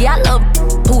 This gal up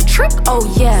who trick, oh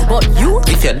yeah. But you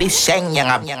if you listen,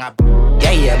 yeah,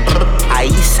 brr, I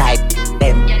side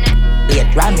them.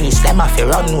 Late Ramis, them off your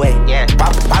runway. Yeah.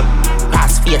 Pop, pop,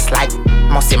 cross face like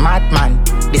Mossy Madman.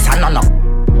 This a no.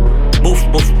 Boof,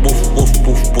 boof, boof, boof,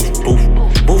 boof, boof, boof.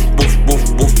 Boof, boof, boof,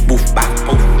 boof, boof, back,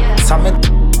 boof. Summit,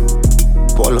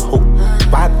 ball hook,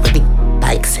 bad body,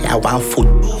 like say I want food.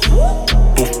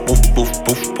 Boof, boof, boof,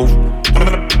 boof, boof.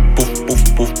 Boof, boof,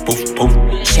 boof, boof, boof.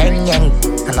 Sheng yang,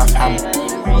 and a fam.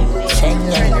 Sheng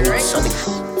yang, sorry.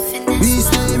 We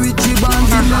stay with the band,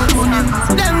 we make money.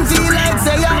 Them feel like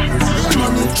say yeah.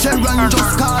 Money, Sharon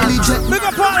just call it jet. Big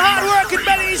up all hard working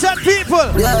bellies and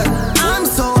people. Yeah, I'm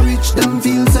so rich, them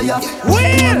feel say yeah.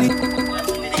 Will!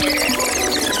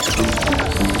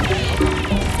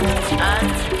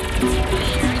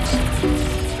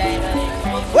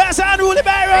 Where's Unruly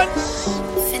Byron?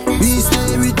 We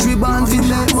stay with the band, we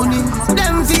make money.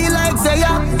 Them feel like say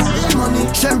yeah.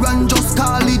 Money, Sharon just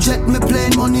call it jet, me play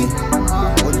money.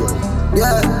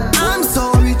 Yeah, I'm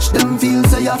so rich, them feel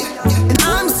say yeah.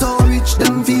 I'm so rich,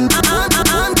 them feel.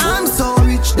 I'm so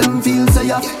rich, them feel say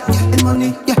yeah.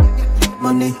 Money, yeah,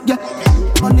 money, yeah,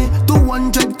 money.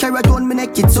 200 carat on me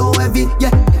neck, it's so heavy,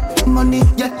 yeah. Money,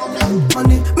 yeah,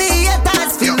 money. Me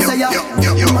haters feel say yeah.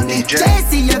 Money,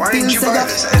 JC feel say yeah.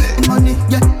 Money,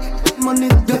 yeah, money,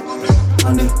 yeah,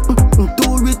 money.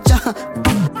 Too rich,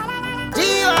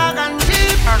 G-Wagon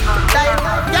Jeep, like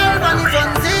girl money from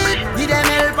seat. Give them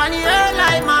help on the earth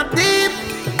like my deep.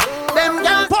 Them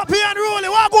girls Poppy and Rolly,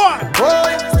 what go on?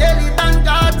 Boy, skeleton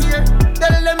got here.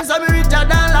 Tell them some richer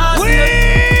than last year.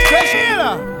 Fresh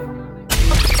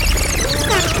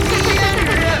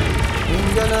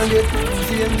gonna get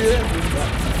same day.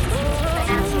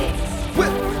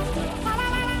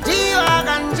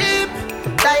 G-Wagon Jeep,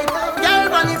 like girl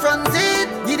money from seat.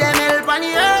 Give them help on the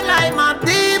earth like my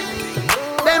deep.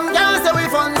 Them girls say we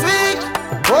funds weak.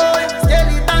 Boy,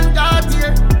 skeleton got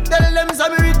here. Tell them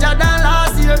some richer than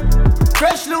last year.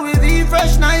 Fresh Louis V,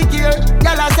 fresh Nike here.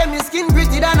 Y'all say me skin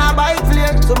pretty than a bike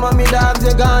flare. Some of me dogs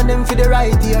they gone them for the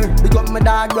right ear. Big up my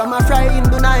dog, grandma fry him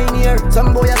to 9 year.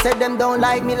 Some boy said them don't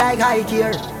like me like high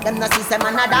here. Them not see them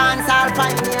and a dance all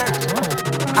fine here.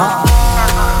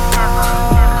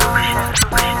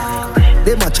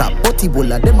 Them a chop potty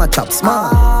bola, them a chop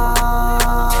smart.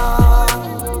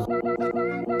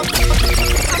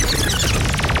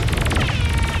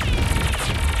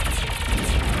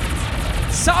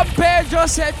 San Pedro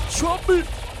said trouble.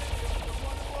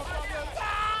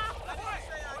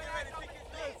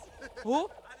 Who?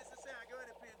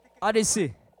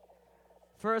 Odyssey.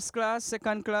 First class,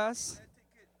 second class.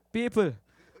 People,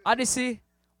 Odyssey,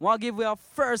 want to give you a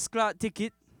first class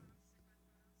ticket.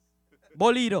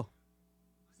 Bolido.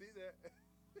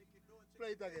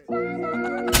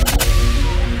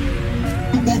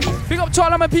 Big up to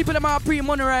all of my people that are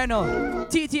pre-money right now.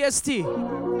 TTST.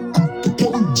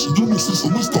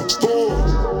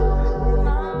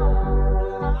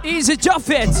 Easy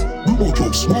Jaffet.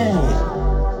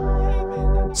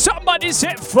 Somebody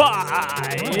said fire.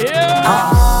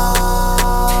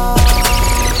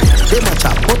 Them a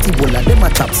chop potty bola, them a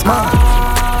chop smart.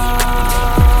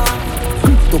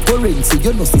 Cryptocurrency,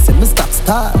 you know, see me stop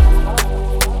star.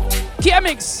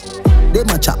 KMX. Them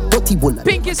a chop potty bola.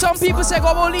 Pinky, some people say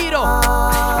go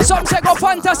Bolido. Some say go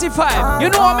Fantasy 5. You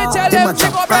know what me tell them? Big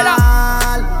up, brother.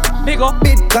 Big up.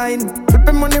 Bitcoin.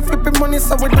 Flipping money,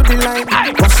 so we do the line.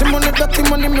 Washing money, dirty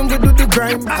money, me we do the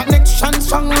grime. Connection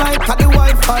strong like the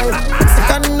Wi-Fi.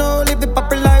 Second no, live the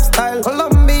poppy lifestyle.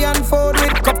 Colombian food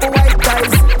with couple white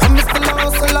guys. I'm still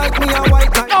also like me a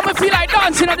white guy. Now me feel like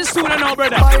dancing at the studio now,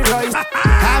 brother.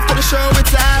 After the show,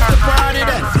 it's after party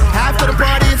then. After the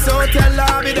party, it's hotel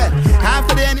lobby then.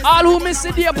 After the end, all who missed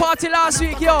the day party last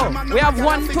week, yo, we have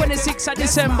 126th of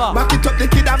December. Back it up, the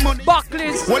kid have money.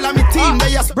 Buckley's. All of me team,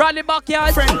 they are Bradley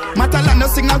Backyard. Friend, Matalano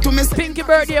sing out to me. Pinky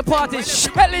birthday party,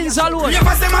 Shellings alone. You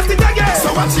pass them at it again.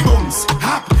 So watch the bones,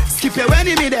 hop, skip your when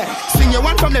me there. Swing your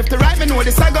one from left to right, me know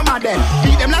the saga mad then.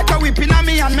 Beat them like a whipping on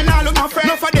me and me nah look my friend.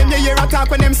 Enough of them, you hear a talk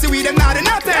when them see we them not in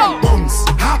nothing. Bones,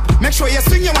 hop, make sure you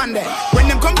swing your one there. When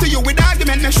them come to you with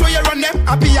argument, make sure you run them.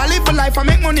 Happy I live for life, I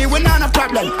make money, we not a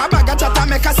problem. I bag a chat and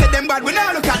make I say them bad, we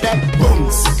not look at them.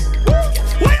 Bones.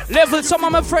 Level, some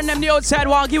of my friend them the outside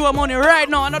want to give her money right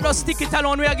now. And I just stick it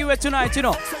alone, we are give it tonight, you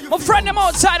know. My friend them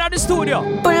outside of the studio.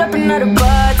 Pull up another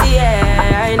party,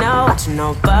 yeah. I know watch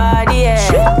nobody,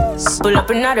 yeah. Pull up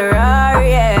another Rari,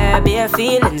 yeah. Bare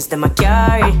feelings them I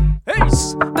carry. Hey.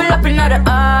 Pull up another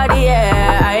Audi,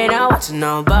 yeah. I know watch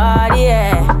nobody,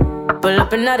 yeah. Pull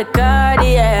up another card,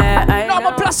 yeah. No,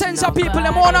 my Placenza people,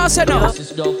 them wanna say no.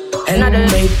 Another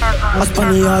mate, I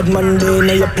spun the hard Monday in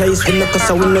your place. When the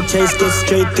cuss I win the chase, get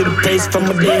straight to the place. From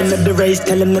a day into the race,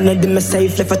 tell him none of them are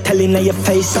safe. Left a telling in your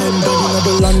face, I'm done in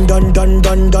the London,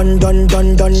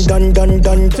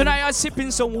 done. Tonight I'm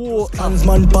sipping some water.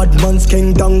 Man, bad man's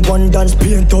king, down one dance,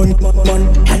 paint on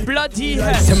man. Bloody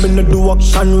hell. Send me to do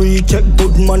action, recheck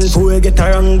good man, so we get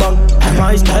a wrong bang.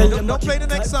 My style. Don't play the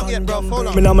next song yet, bro. Hold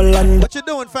on. What you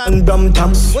doing, fam?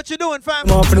 What you doing, fam?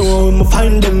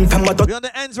 Find them, fam. We're on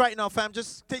the ends right now, fam.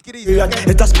 Just take it easy. Okay?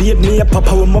 Let us beat me up,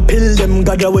 papa, with my pill them.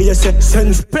 God, the way you say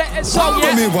sense. Play a song,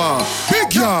 yeah. Me want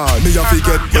big yard, me a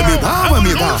forget when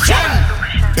me want.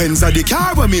 Benz a the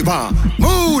car when me want.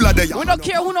 Moolah the. We don't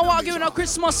care who no want giving a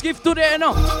Christmas gift today,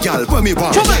 no. Girl, when me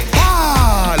want. All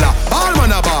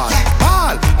man a ball.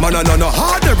 Man a no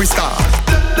hard every star.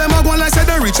 Them a go like say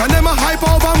they rich and them a hype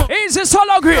over me. Easy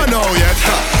hologram. You know yet.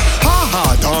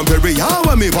 Ha don't bury how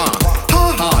when me want.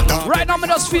 Right now, I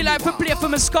just feel like we play for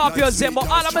my Scorpios them, but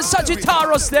all of my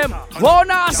Sagittarius them.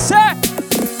 Wanna say?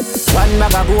 One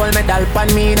bag of gold medal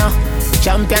pan me now.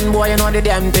 Champion boy, you know the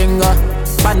damn thing.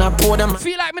 Pan a podium.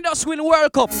 Feel like me just win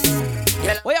World Cup.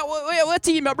 What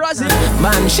team, your Brazil?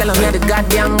 Man, shell me the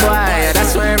goddamn boy.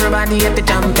 That's why everybody at the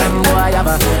champion boy. Have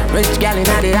a rich gal in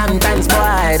the Hamptons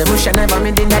boy. The bush never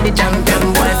made in the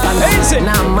champion boy. Easy.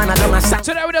 Now man, I don't know.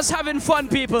 Today we're just having fun,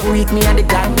 people. With me at the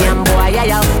goddamn boy.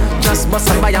 Yeah. Just bust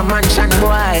up by a mansion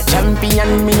boy.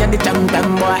 Champion me at the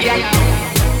champion boy. Yeah.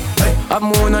 I'm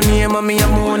more no name and me,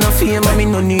 I'm more no fame and me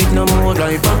no need no more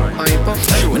driver.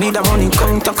 We need a money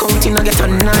counting I get a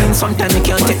 9. Sometimes me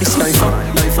can't take this life up.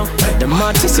 The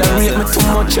artists you rate me too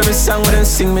much every song when they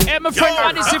sing me. Hey, my friend,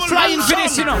 Odyssey flying for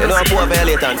this, you know. You know, boy,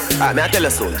 violator. May I tell you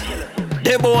so?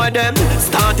 They boy them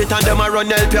start it and them a run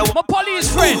help you. My police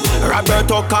friend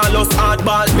Roberto Carlos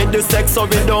hardball. Me the sex so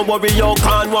we don't worry you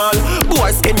can't wall. Boy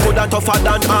skin good and tougher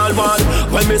than all wall.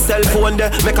 When me cell phone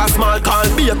they make a small call.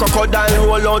 Be a crocodile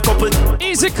roll out couple.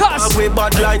 Easy cuss. We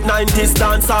bad like 90s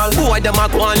dancehall. Boy them a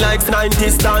go on like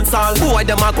 90s dancehall. Boy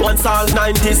them a go on sall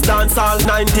 90s dancehall.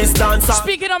 90s dancehall.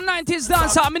 Speaking of 90s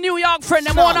dancehall, my New York friend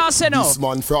them wanna say no. This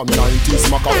man from 90s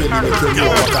Machiavelli make you know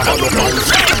what I have.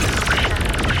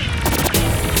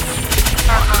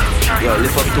 Yo,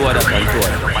 lift up two of that and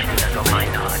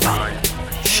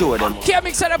show them. Can't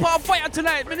mix it up on fire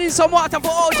tonight. We need some water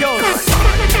for audio.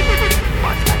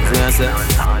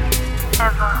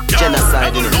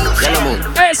 Genocide in it. Yellow moon.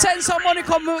 Hey, send some money.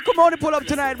 Come on, pull up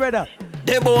tonight, brother.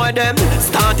 They boy them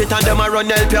start it and them a run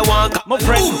help you walk. My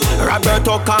friend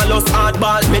Roberto Carlos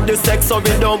hardball. Me the sex so we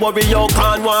don't worry you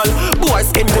can't wall. Boy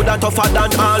skin good and tougher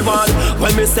than all wall.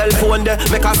 When me cell phone they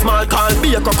make a small call.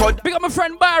 Be a crocodile. Big up my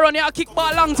friend Byron, yeah, kick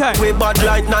ball long time. We bad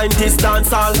like 90s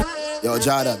dancehall. Yo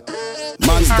Jordan,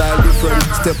 man style different.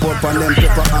 Step up on them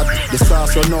pepper hot. The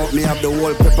sauce run out, me have the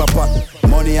whole pepper pot.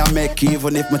 Money I make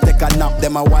even if me take a nap.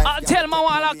 Them a wife. I'll tell my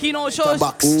one like you know shows.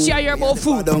 She hear about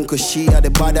food. Cause she had the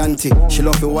bad auntie. She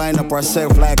love to wind up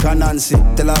herself like a Nancy.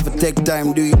 Tell her to take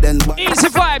time, do it then. Easy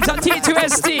vibes on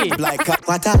T2ST. Like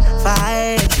what a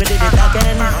vibe, we did it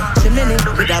again. Swimming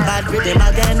with a bad rhythm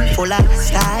again. Full of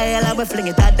style, I will fling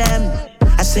it at them.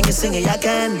 I sing it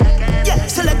again. Yeah,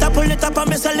 so let her pull it up and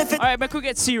me so lift it. Alright, make we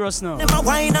get serious now. Them a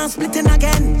wine and splitting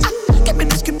again. Get me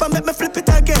the script and make me flip it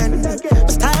again. My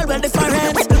style well different.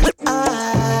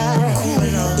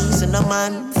 Easy no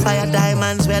man, fire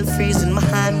diamonds well freezing my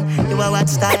hand. You are what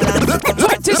style I'm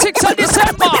 26th of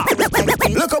December.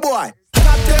 Look a boy.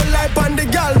 Cocktail life on the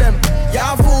girl them.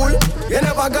 Ya fool, you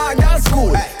never got girl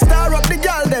school. Star up the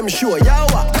girl them show. Ya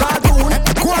what? Cartoon.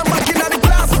 Go on back in the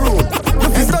classroom.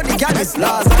 If you study girl's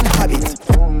laws and habits.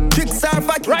 Tricks are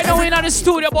fucking. Right now we're in the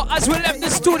studio, but as we left the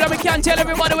studio, we can't tell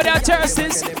everybody where their thirst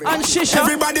is and shisha.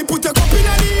 Everybody put a cup in the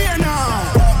air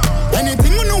now.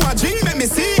 Anything you know a drink, let me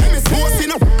see. Most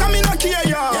in a come in a care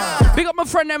ya. Big up my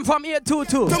friend them from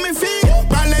 822. To me feet,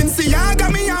 Balenciaga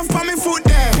me have for me foot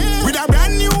there. With a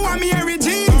brand new Amiri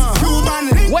jeans.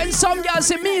 When some girls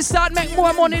see me start make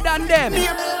more money than them.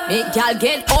 Make y'all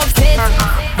get upset.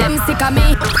 Them sick of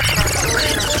me.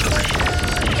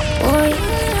 Oh,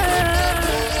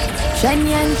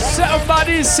 Shanyan.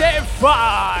 Somebody say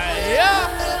fire.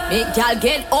 Make y'all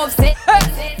get upset.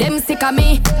 Them sick of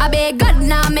me. I beg God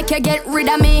now make you get rid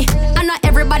of me. And not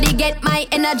everybody get my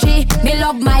energy. Me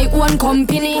love my own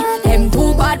company. Them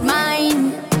too bad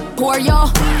mind. Poor yo.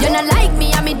 You not like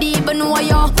me, I'm a deep and know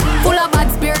yo. Full of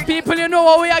bad spirit. People, you know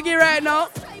what we are getting right now?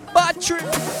 Bad trip.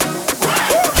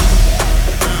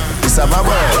 This are my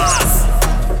words.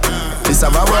 This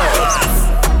are my words.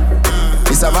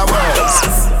 This are my words.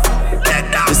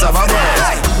 This are my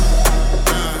words.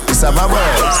 This are my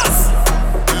words.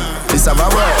 This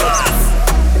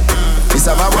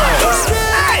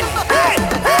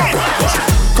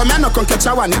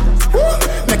Jaja one.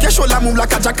 Make your shoulder move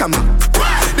like a jackhammer.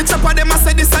 The chopper them a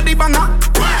say this a the banger.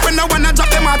 When no one a drop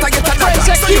them out, I get a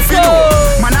dagger. So you feel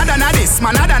man a than a this,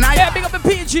 man a than a. Yeah, big up the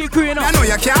PG crew, you know. I know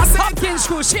you can't say. Hopkins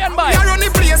crew, stand by. We are on the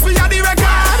place, we are the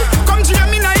record. Come to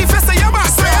me now if you say your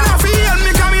boss. So you know feel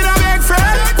me come in a big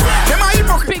friend. Them a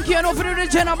hypocrite. Pinky, you know for do the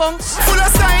Jenna Bunks. Full of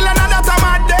style and that a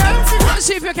mad them. Let's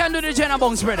see if you can do the Jenna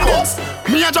Bunks, brother.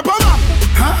 Me a drop a map.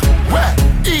 Huh? Where?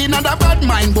 In a bad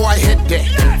mind boy head there.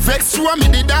 Vex through me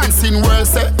the dancing world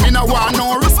say. Me no want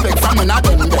no respect from me not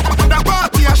them there. The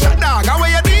party a shot dog, how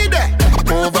you did there?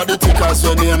 Over the tickers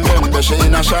when name them. She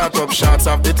in a shot up shots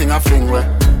of the thing a fling where.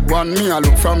 One me a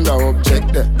look from the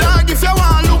object there. Dog if you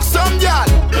want look some girl.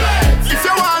 If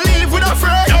you want live with a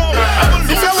friend.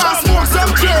 If you want smoke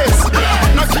some trace.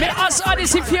 Me ask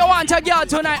Odyssey if you want a girl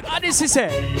tonight. Odyssey say.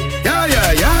 Yeah.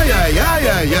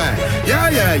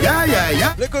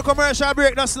 Little commercial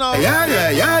break that's now.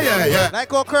 Yeah.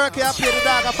 Like how Kirky a play the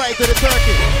dog a fight to the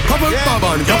turkey. Couple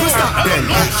bourbon, couple stop then.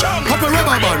 Couple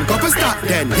rubber band, couple stop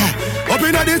then. Up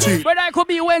in the tree. But that could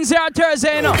be Wednesday or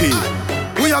Thursday, you know.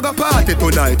 We have a party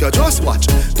tonight, you just watch.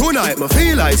 Tonight, me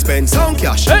feel I spend some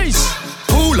cash. Hey.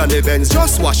 Cool on the Benz,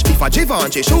 just watch. If a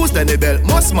Givenchy shoes, then the belt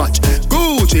must match.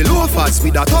 Gucci loafers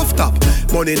with a tough top.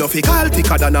 Money no fi call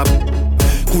thicker than a.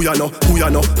 Who ya know,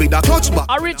 with a clutch back.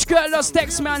 A rich girl just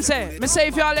text me and say, me say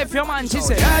if you left your man, she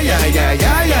say.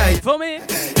 Yeah. For me?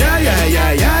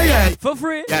 Yeah. For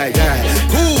free? Yeah.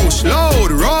 Push,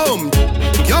 load, rum.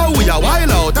 Yo, we a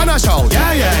wild out and a shout.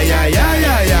 Yeah.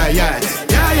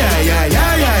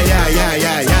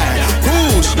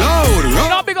 Push, load, rum.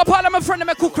 Now big up all of my friends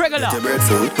that cook regular.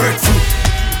 Breadfruit.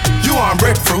 You want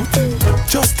breadfruit?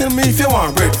 Just tell me if you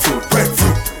want breadfruit.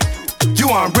 You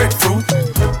want breadfruit?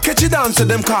 Catch it down to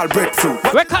them call breadfruit.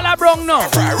 We call her brown now.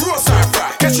 Fry, roast or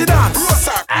fry. Catch it down. Roast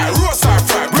or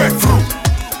fry. Breadfruit.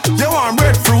 You want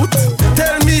breadfruit?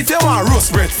 Tell me if you want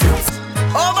roast breadfruit.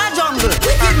 Over jungle,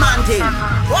 wicked man thing.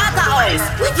 Waterhouse,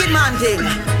 wicked man thing.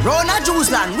 Rona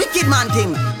Juiceland, wicked man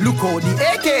thing. Look how the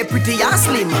AK pretty and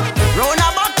slim.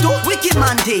 Rona Batu, wicked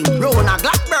man thing. Rona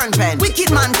Blackburn pen,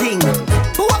 wicked man thing.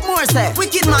 What more say?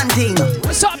 Wicked man thing.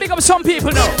 So big up some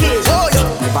people now. Oh yeah.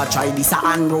 Never try this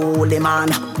unroll man.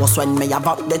 Just when me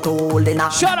about the toll in a.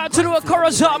 Shout out to the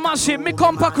Corazon Massive, me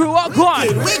compa crew, what go on?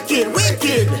 Wicked.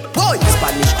 Boy,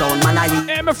 Spanish town man I.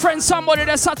 Hey, my friend, somebody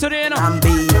that Saturday, you know. And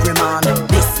be man.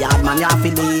 This yard man, you have to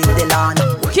leave the land.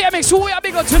 KMX, who we are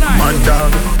big up tonight? Man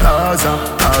down, Gaza.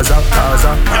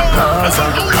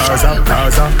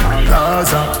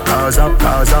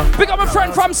 Big up my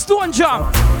friend from Stone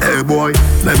Jam. Hey boy,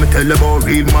 let me tell you about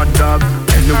real mad dog.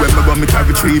 Anywhere me go, me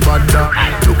carry 3 bad dog.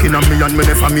 Looking at me and me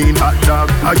never mean hot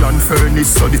dog. Iron furnace,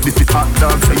 so this is hot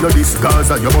dog. Say you this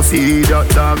Gaza, you must see that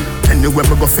dog. Anywhere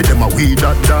me go, for them a weed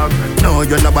that dog. No,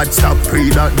 you're not bad, stop pre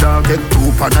that dog. Take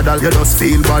 2 Panadol, you just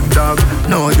feel bad dog.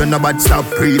 No, you're not bad, stop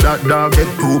pre that dog. Take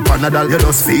 2 Panadol, you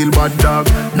just feel bad dog.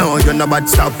 No, you're not bad,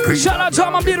 stop pre. Shout out to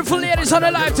all my beautiful ladies on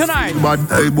the live tonight. But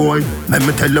hey boy, let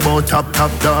me tell you about top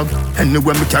dog.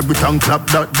 Anywhere me carry tongue clap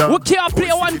that dog. We can't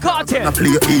play one cartel. I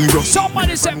play a hero.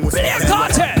 Somebody say play a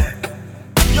cartel.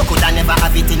 You coulda never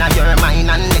have it in your mind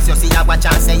unless you see a watch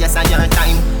and say yes on your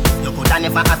time. You coulda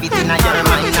never have it in your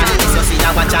mind unless you see a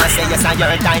watch and say yes on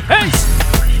your time. Hey!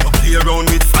 You play around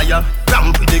with fire.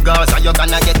 Ramp with the Gaza, you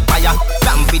gonna get fire.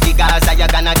 Ramp with the Gaza, you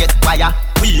gonna get fire.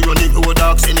 We run the road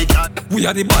dogs in the car. We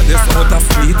are the baddest out of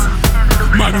street.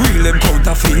 Man, real them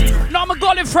counterfeit. Now my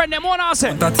golden friend, them wanna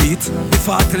say that it. The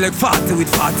 40 like 40 with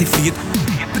 40 feet.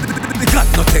 The God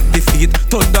no take defeat.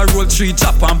 Thunder roll 3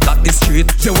 chop and block the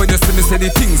street. So when you see me say the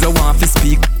things I want to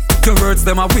speak, the words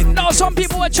them a win. Now some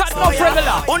people will chat off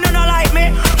regular. Uno no like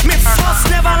me first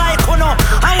never like Uno.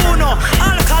 And Uno,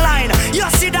 alkaline. You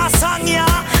see that song,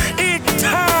 yeah? It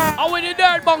turn. I win the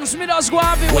dirt bunks, me just go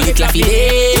have it. Holy claffy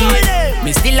day.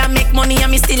 Me still a make money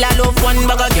and me still a love one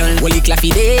bugger girl. Holy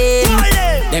claffy day.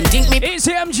 Them think me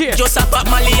easy MJ. Just a pop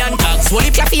Molly and tax.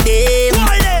 Holy claffy day.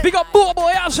 Big up Bobo,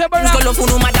 yeah, say brother. Who's gonna love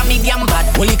no madam me damn bad.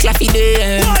 Holy claffy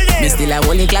day. Me still a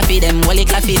holy claffy them. Holy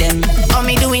claffy them. How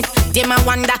me do it? Them a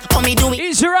wonder how me do it.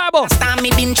 Easy Rabo. Last time me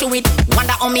been through it.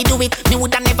 Wonder how me do it. Me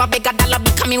woulda never beg a dollar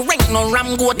because me rank no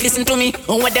ram goat. Listen to me.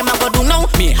 Oh, what them a go do now?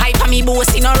 Me hype and me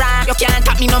boss in a rap. You can't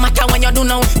tap me no matter when you do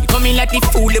now. You come in like the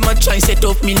fool. Them a try set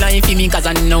up me life for me cause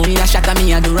I know me a shot at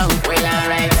me a do wrong. Well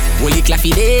alright. Holy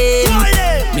claffy day.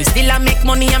 Me still a make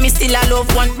money and me still a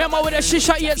love one. Remember with the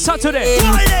shisha yet Saturday.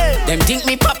 Them think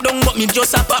me pop down but me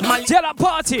just a pop man. Tell a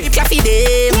party. Claffy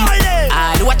day.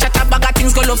 I'll watch a bag of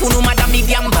things go love no matter me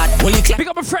damn bad. Holy claffy. Pick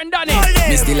up a friend Danny.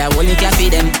 Me still a holy claffy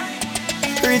them.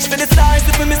 Reach for the stars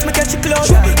if you miss me catch you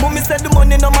close. Mommy said the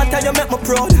money no matter you make me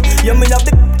proud. Yeah me have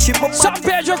the chip up. San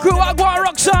Pedro crew, I go and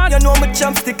rock son. You know my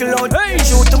champ stick loud. Hey.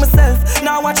 Show to myself.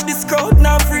 Now watch this crowd.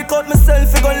 Now freak out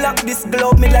myself. I go lock this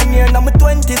globe. Me like me in my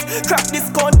 20s. Crack this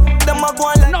code. Them a go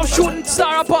on like. No shooting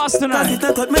star pass tonight. Cause it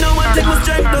a cut. Me no want take my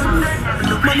strength down.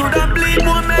 Man would have bleed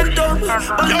momentum.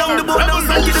 Bang down the boat down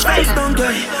and get the face down.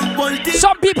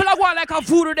 Some people are going like a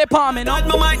voodoo department. I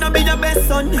might not be the best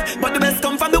son, but the best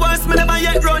come from the worst. Me never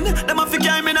yet run. Them a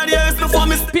figure me in the earth before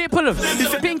me. People,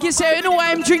 Pinky say, you know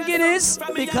why I'm drinking is?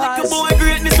 Because boy,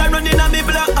 greatness I running on me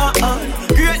blood.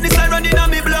 Greatness I running on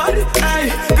me blood.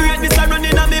 Hey, greatness I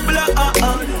running on me blood.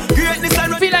 Greatness I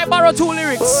running. Feel like borrow 2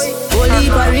 lyrics. Holy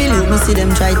really, me see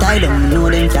them try tie down. Me know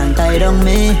them can't tie down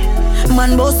me.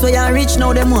 Man boss where you rich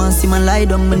now them want see man lie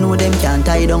down. Me know them can't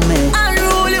tie down me.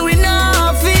 Unruly we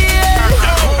not fear.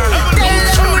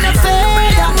 Tell them we not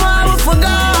fair. That man we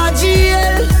forgot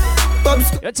jail.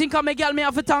 You think I make girl me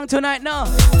have a tongue tonight now?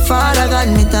 Father God,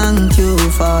 me thank you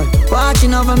for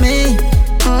watching over me.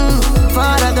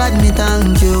 Father God, me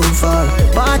thank you for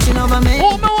watching over me.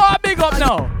 Oh, me want big up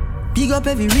now. Big up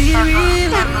every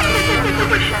real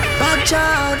bad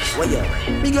charge.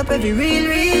 Big up every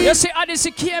real. You see,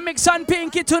 Odyssey, KMX and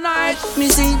Pinky tonight. Me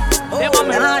see, them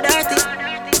are dirty.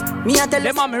 Me a tell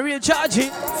them are me real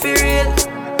charging. For real.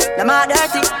 Them are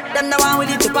dirty. Them the one with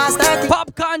it to pass 30.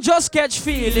 Popcorn just catch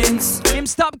feelings. Him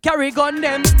stop carry gun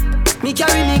them. Me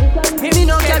carry me. Me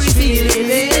no carry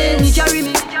feelings. Me carry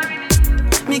me.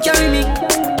 Me carry me.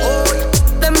 Oh.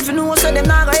 Them if you know so them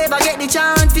not gonna ever get the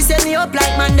chance to set me up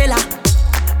like Mandela.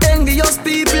 Envious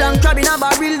people and crabbing a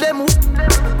barrel them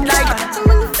like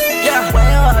yeah. Why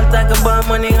you all talk about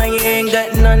money and you ain't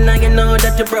got none and you know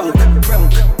that you broke?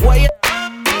 Why you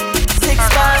 6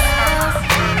 bars?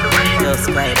 Just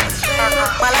spiders.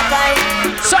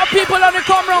 Some people only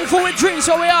come round for with drinks,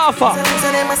 so we offer.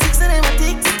 So them a 6 and them a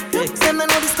ticks. Them don't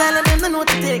know the style and them don't know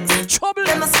the ticks. Trouble.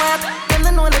 Them a swap, them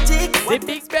don't know the ticks. The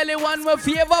big belly one will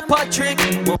favor Patrick.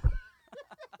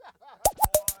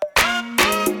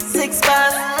 6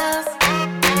 bars.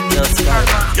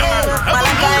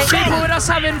 People with us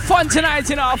having fun tonight,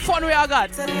 you know, fun we are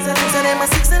got. So them a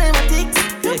 6 and them a ticks.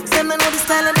 Them don't know the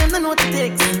style and them don't know the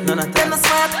ticks. Them a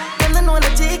swap, them don't know the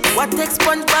ticks. What takes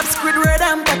SpongeBob, Squidward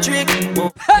and Patrick?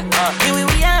 Here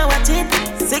we are, watch it.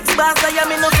 6 bars, I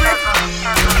am in a flip.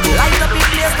 Light up in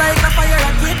place like a fire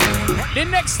rocket. The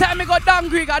next time we go down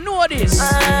Greek, I know this.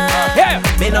 Yeah.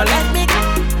 Me no let me.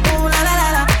 Ooh la la la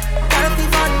la. Gotta be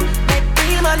fun, make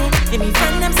real money. Give me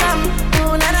friend them some.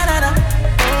 Ooh la la la la.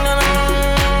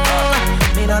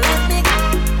 Me no let me.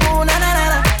 Ooh la la la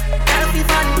la. Gotta be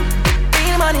fun,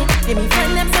 real money. Give me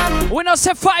friend them some. We not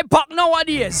say 5 back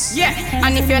nowadays. Yeah,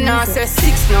 and if you not say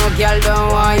 6, no girl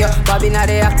don't want you. Bobby not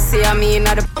the axi, I mean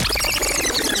not the.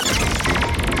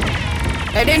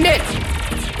 Hey, didn't it?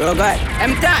 Oh God,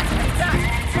 I'm done.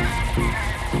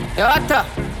 Yo, what?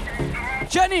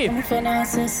 Jenny. If you not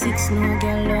say 6, no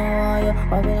girl don't want you.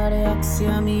 Bobby not the axi,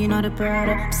 I mean not the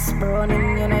product.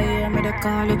 Sprawling, you know, hear me they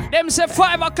call you. Them say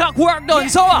 5 o'clock work done,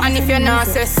 so what? And if you not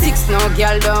say 6, no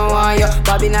girl don't want you.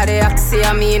 Bobby not the axi,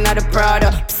 I mean not the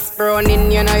product.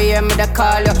 Running, you know, hear me they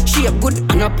call you. She a good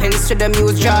and a pens to them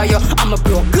use draw you. I'm a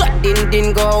bro, good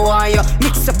din go on you.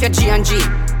 Mix up your G and G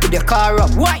with your car up.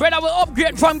 Why? Brother will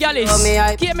upgrade from Gallis.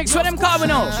 KMX, what them call me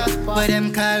now? What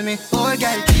them call me? Oh,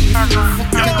 girl, please. Oh,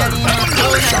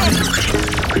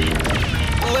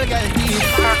 girl, please.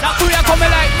 That we are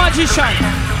coming like magician.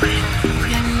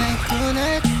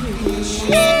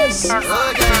 Yes.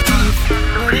 Oh, girl, please.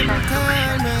 What them call me?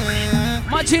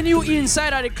 Imagine you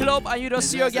inside of the club and you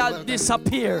just see your girl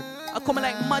disappear. I come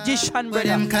like magician, brother.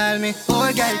 Them call me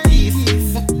old girl thief.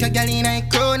 Fuck your girl in a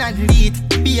crown and lead.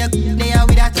 Be a player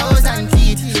with 1,000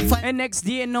 teeth. And next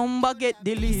day number get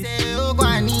deleted. Say oh go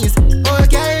on knees, old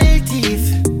girl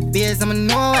thief. Bears I'ma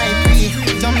know I breathe.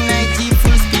 Jump like Jeep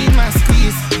full speed, my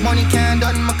squeeze. Money can't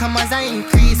done, my commas I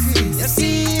increase. You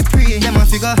see pre, them a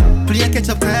figure. Play catch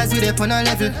up cause we up on a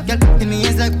level. Girl in me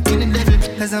is like in the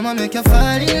devil. Cause I'ma make you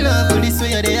fall in love. All this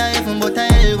way you're there even but I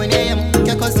hell when you am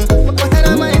your cousin. But I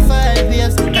know my 5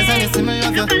 years. Cause I listen me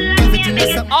love you. Everything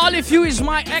is up. All if you is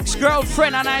my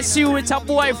ex-girlfriend and I see you with a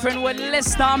boyfriend with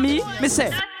less than me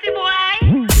say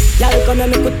y'all come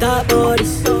and make we talk about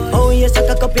this. Oh yes, I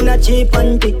cock up in a cheap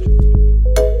panty.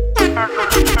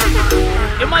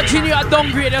 Imagine you are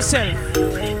downgrade yourself.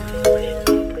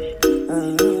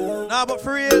 Nah, but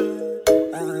for real,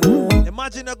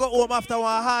 imagine you go home after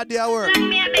one hard day at work.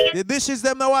 The dishes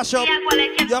them no wash up,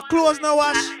 your clothes no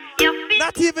wash,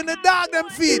 not even the dog them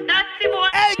feed.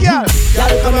 Hey girl,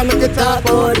 y'all come and make we talk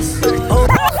about this.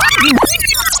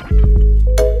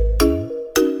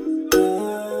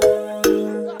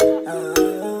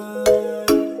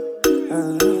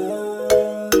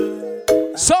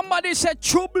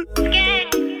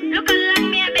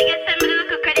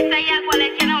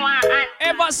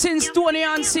 Ever since Tony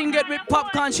and Sing get with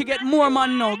Popcorn, she get more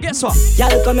man now. Guess what?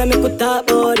 Y'all come and make we talk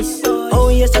about this. Oh,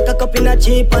 you suck a cup in a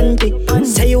cheap panty.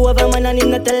 Say you have a man and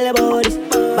him not tell about this.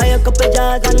 Buy a couple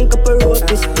jars and a couple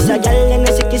roasties. This a gal and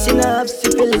a sick kissing half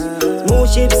syphilis. Smooth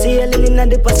ship sailing in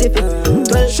the Pacific.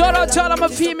 Shout out to all of my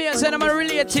females and I'm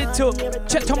related to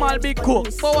Chetomal Big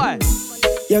Cook. For why?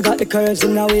 You got the curves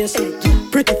in the waist.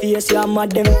 Pretty face, you're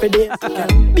mad them for day.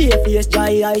 Be a face,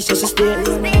 dry eyes, just stay.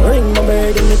 Ring my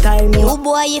bird in the time. Oh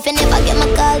boy, if you never get my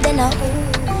call, then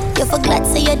you forgot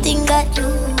say you think that.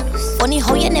 Funny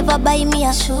how you never buy me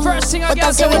a shoe. First thing I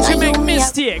gotta say when you make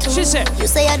mistake, she said. You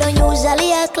say I don't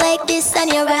usually act like this and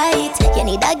you're right. You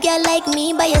need a girl like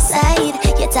me by your side.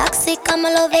 You're toxic, I'm a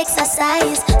love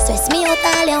exercise. Stress me out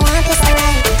all you want is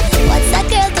right. What's a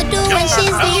girl to do when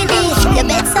she's needy? Your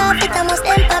bed's soft, it almost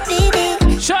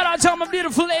empathy. Shout out to all my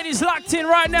beautiful ladies locked in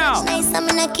right now.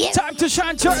 Time to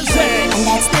shine Thursday. And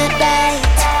that's not right.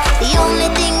 The only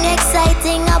thing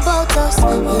exciting about us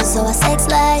is our sex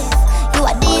life. You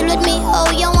a deal with me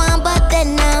how you want, but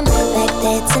then I'm back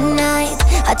there tonight.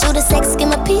 I choose the sex, give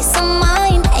me peace of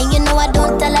mind. And you know I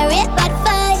don't tolerate bad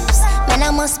vibes. Man,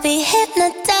 I must be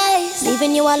hypnotized.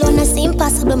 Leaving you alone is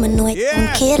impossible, man, know it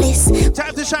careless.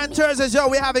 Time to shine Thursdays, yo,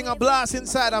 we're having a blast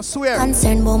inside, I swear.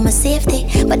 Concerned about my safety,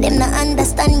 but them not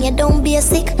understand you don't be a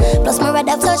sick. Plus my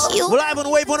rather touch you. We're live on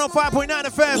Wave 105.9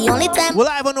 FM. The only time. We're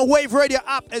live on the Wave Radio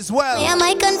app as well. Am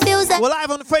I confused? We're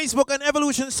live on Facebook and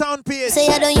Evolution Sound page. Say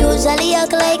I don't usually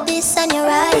act like this and you're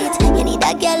right. You need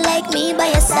a girl like me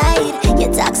by your side.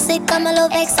 You're toxic, I'm a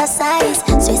love exercise.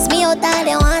 Stress me out all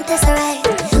you want is right.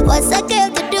 What's a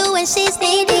girl to do when she's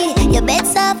needy? Your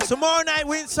bed's up. Tomorrow night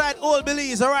we inside Old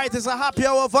Belize, alright? It's a happy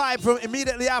hour vibe from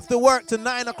immediately after work to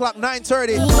 9 o'clock,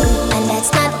 9:30. And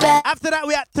that's not right. After that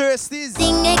we at Thirsties.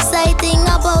 Thing exciting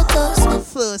about us.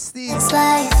 Thirsties. It's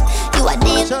life. You are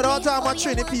deal. Shout out to all my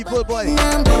Trini people, boy.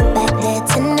 I'm back there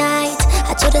tonight.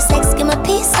 I choose the sex, give me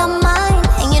peace of mind.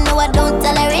 And you know I don't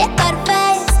tolerate bad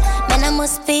vibes. Man, I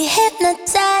must be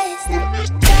hypnotized.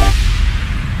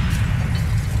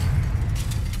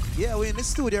 Yeah, we're in the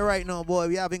studio right now, boy.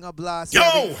 We're having a blast. Yo,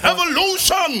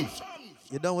 Evolution!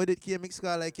 You done with it, K-Mix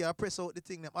car like you. I press out the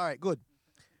thing. All right, good.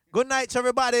 Good night,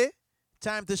 everybody.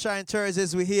 Time to shine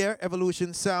Thursdays. We're here.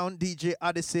 Evolution Sound, DJ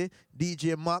Odyssey,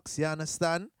 DJ Max. You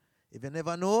understand? If you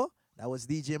never know, that was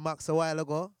DJ Max a while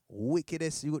ago.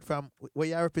 Wickedest youth from where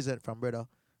you represent from, brother.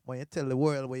 When you tell the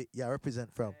world where you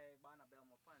represent from.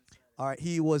 All right,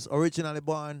 he was originally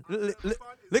born.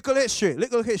 Little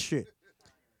history.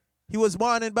 He was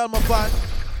born in Belmopan.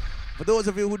 For those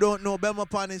of you who don't know,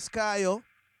 Belmopan is Kayo.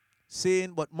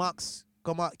 Saying, but Max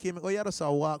came. Oh, you just saw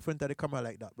walk in front of the camera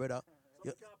like that, brother.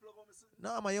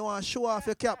 No, man, you want to show off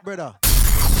your cap, brother.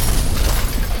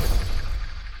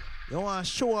 You want to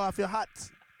show off your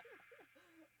hat.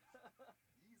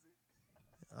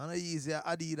 I know easy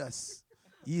Adidas.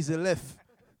 Easy left.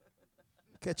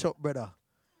 Catch up, brother.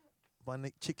 One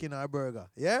chicken or burger.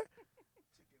 Yeah?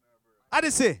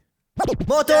 Odyssey.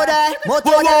 Motor there.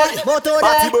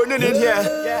 Party burning in here.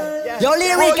 Yo,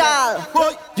 lyrical.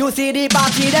 You see the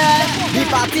party there. The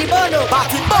party burn up.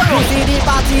 You see the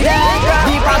party there.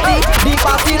 The party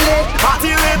lit.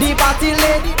 The party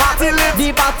lit.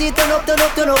 The party turn up. The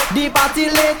party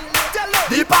lit.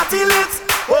 The party lit.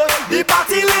 The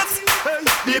party lit.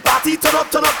 The party turn up.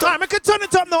 Time, we can turn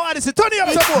it up now, Odyssey. Turn it up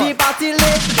some more. The party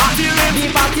lit. The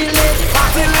party lit.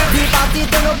 The party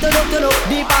turn up.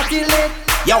 The party lit.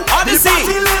 Yo, Odyssey.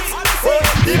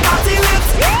 The party lit.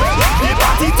 The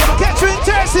party turn up. Catch you in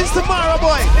Thursdays tomorrow,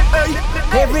 boy.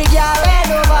 Every girl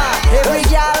and over. Every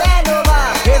girl and over.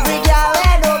 Every girl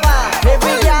and over.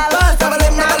 Every girl.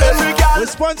 We're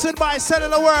sponsored by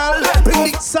Cellular World,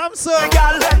 Samsung,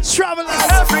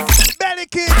 Travelers, Belly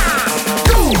King.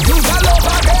 You got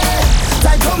over there.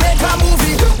 Time to make a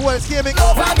movie. Who else came in?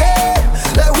 Over there.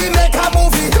 Let we make a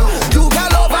movie. You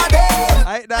got over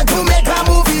there. Time to make a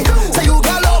movie. Say you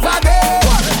got over there.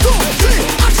 1, 2, 3,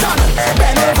 action.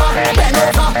 Bend over.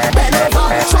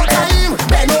 Show time.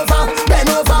 Bend over.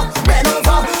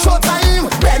 Show time.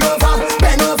 Bend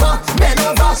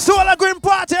over. Solar Green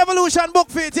Party Evolution book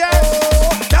fit, yeah?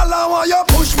 Girl, I want you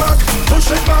push back.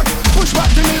 Push it back. Push back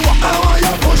to me. I want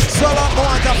you push. Solar, I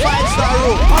want a 5-star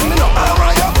room. I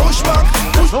want you push back.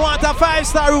 I want a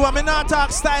 5-star room. I mean, not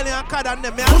talk styling and cut on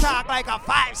them. I talk like a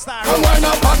 5-star room. Wind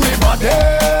up on me body.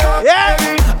 Yeah?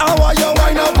 I want you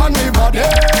wind up on me body.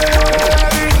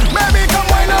 Baby, come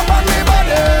wind up on me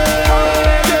body.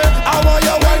 I want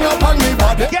you wind up on me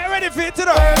body. Get ready for it,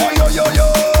 though. Yo.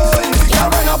 Yeah,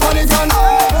 wind up on it, and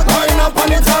wind up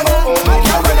on it, and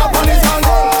yeah, wind up on it, and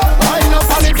wind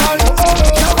up on it, and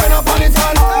yeah, wind up on it,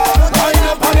 and wind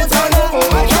up on it, and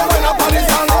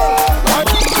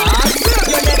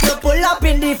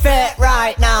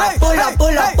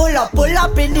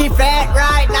up in the fat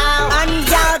right now. And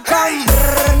y'all come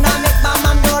now make my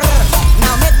man do.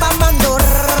 Now make my man do.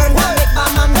 Now make my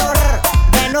man do.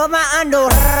 Bend over and do.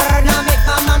 Now make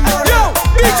my man do. Yo,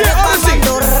 DJ Odyssey.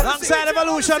 Alongside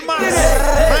Evolution Man.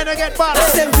 Trying to get back.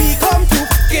 Then we come to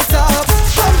get up.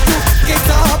 Come to get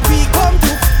up. We come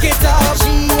to get up.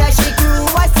 She grew.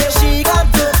 I say she come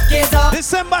to get up.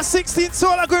 December 16th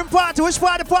Solar Green Party. Which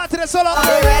party the Solar? Are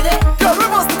you ready? Yo,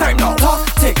 reverse the time now. Talk,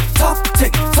 tick, talk,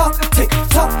 tick, talk, tick,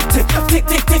 talk, tick, tick,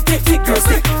 tick, tick, tick, tick, girls,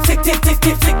 tick, tick, tick, tick,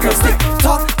 tick, tick, girls, tick,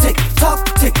 talk, tick, talk,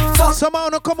 tick, talk. Someone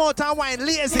wanna come out and wine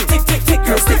lazy. Tick, tick, tick,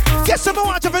 girls, tick. Guess someone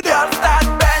watch a video. Start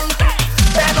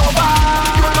bend over.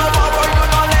 You know power, you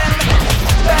know them.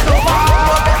 Bend over,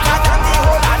 better than the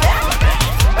whole of them.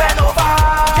 Bend over,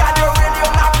 can you really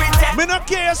not pretend? Me not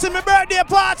care, you see me birthday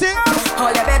party. All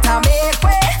you better make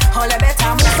way, all you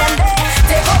better move from there.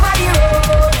 Take over the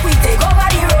road, we take over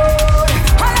the road.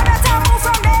 All you better move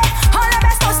from there, all you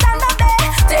best to stand up there.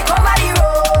 Take over the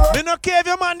road. Me not care if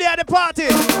your man there at the party.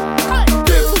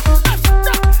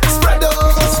 Spread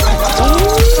out.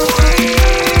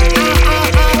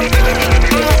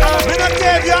 Me not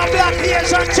care if you're black,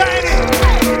 Asian, Chinese.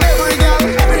 Every girl,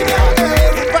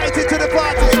 invited to the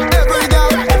party.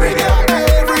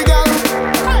 every girl.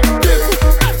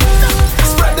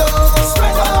 Spread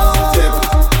out.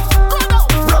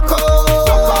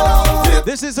 Dip.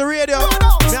 This is the radio.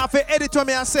 Me have to edit what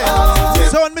me I say.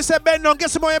 So when me say bend down,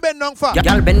 guess what you bend down for?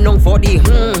 Y'all bend down for the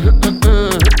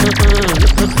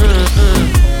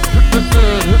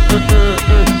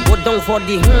Go down for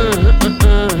the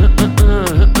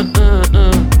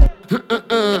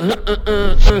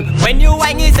When you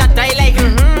whine is that I like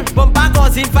Bumper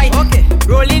goes in fight. Okay.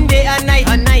 Rolling day and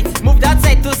night. Move that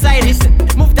side to side. Listen.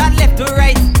 Move that left to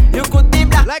right. You could be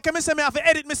black. Like I say, me have to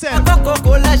edit myself.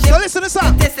 Coca-Cola So listen to this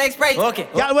song. Tastes like Sprite. Okay.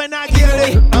 Y'all when I get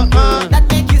it. That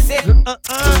make you say. When the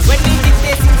things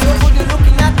they sing so good, you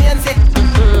looking at me and say.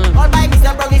 All by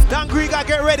Mr. Brownies. Dan Griga,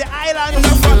 get ready. Island.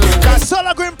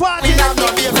 Solar Green Party. We have to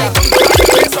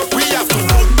we have to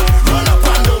run up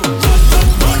and down.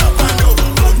 Run up and down.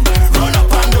 Run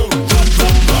up and down.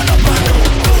 Run up and down.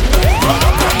 Run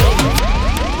up and down.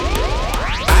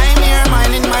 I'm here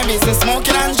minding my business,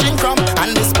 smoking and drink rum.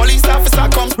 And this police officer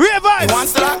comes. Revive. He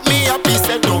wants to lock me up, he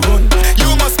said don't run.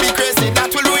 You must be crazy,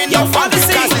 that will ruin your family.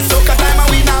 Cause it's soca time and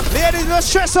we now. Ladies, no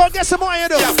stress out, get some more you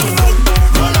do. We have to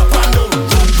run up and down.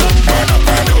 Run up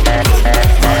and down. Run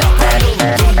up and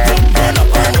down. Run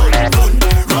up and down.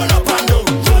 Run up and down.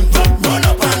 Run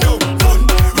up and down.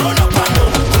 Run up and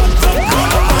down.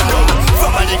 Run up and down.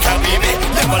 From Monica, baby,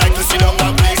 never like to see no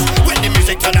one place. When the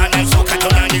music turn on and soca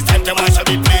turn on, it's time to mash up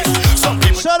the place. Some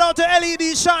people. Shout out to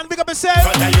LED Sean, big up yourself.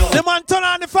 The man turn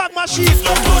on the fag machine.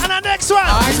 And the next one.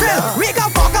 We can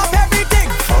fuck up everything.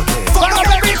 Fuck up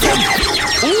everything.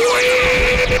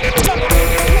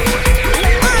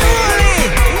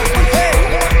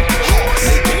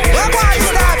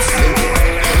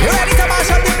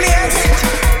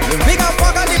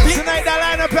 Tonight that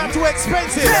lineup is too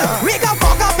expensive. We can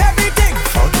fuck up everything.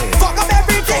 Fuck up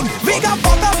everything. We can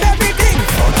fuck up everything.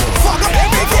 Fuck up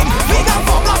everything. We can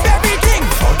fuck up everything.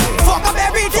 Fuck up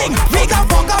everything. We can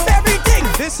fuck up everything.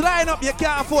 This lineup, you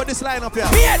can't afford this lineup here.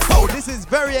 This is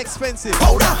very expensive.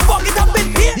 Fuck it up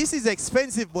in beard. This is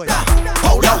expensive, boy. Fuck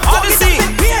it up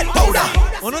in beard.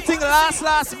 One thing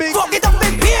last big. Fuck it up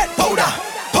in beard.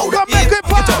 Come make it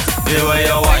pop. The way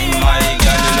you wine, my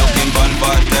girl, you looking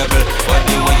comfortable. But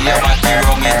the way you rock your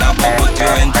wrong, it up put you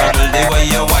in trouble. The way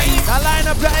you wine, that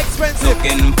lineup is expensive.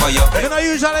 Looking for you. You know,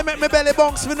 usually make me belly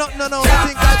bounce for nothing, no. I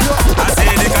think I do. I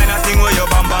say the kind of thing where your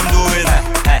bam bam doing.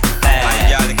 My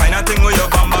girl, the kind of thing where your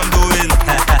bam bam doing.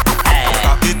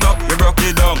 Cock it up, you broke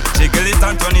it down. Jiggle it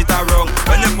and turn it around.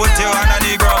 When you put your hand on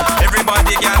the ground,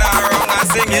 everybody gather around and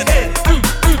sing it.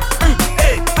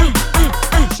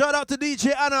 Shout out to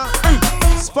DJ Anna,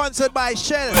 sponsored by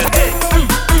Shell.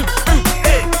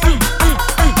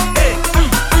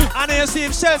 Anna, you see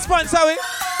him Shell sponsor it?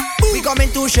 We coming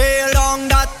to shell down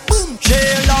that.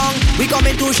 Shell down. We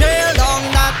coming to shell down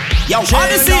that. Yo,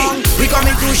 Odyssey. We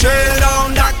coming to shell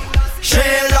down that.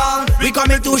 Shell down. We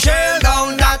coming to shell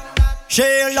down that.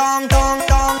 Shell down, down,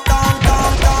 down, down,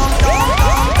 down, down, down,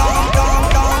 down, down,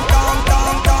 down, down,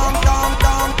 down,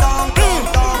 down, down, down,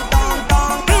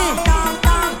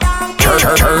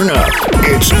 down. Turn up.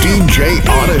 It's DJ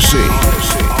Odyssey.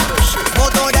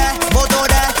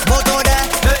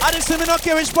 Odyssey, me not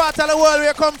care which part of the world we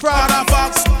come from.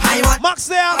 Max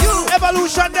there,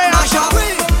 Evolution there.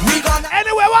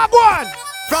 Anyway, what go on?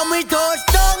 From we touch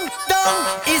down,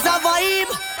 is a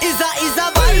vibe, is a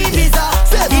vibe, is a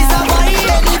vibe.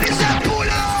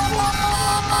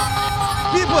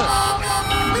 People,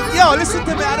 yo, Yo, listen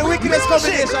to me, and the wickedest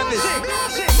combination this.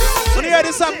 When you hear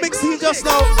this song mixed here just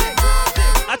now,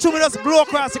 I told me just blow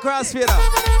across the crossfade.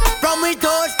 From we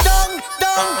touch down,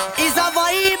 is a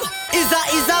vibe, is a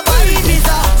vibe, is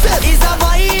a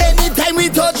vibe. Anytime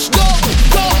we touch down,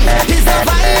 is a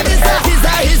vibe, is a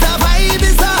vibe,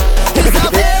 is a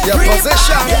Your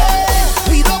position.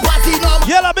 We don't party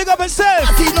normal. Yellow, big up yourself.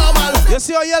 Party normal. You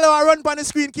see how Yellow I run on the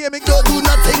screen came in? Don't do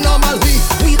nothing normal.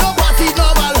 We don't party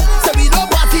normal. So we don't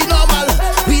party normal.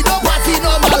 We don't party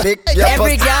normal.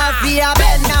 Every girl be a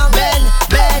bend now, bend now,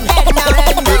 bend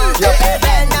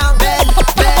now, bend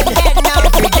now.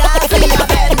 Every girl be a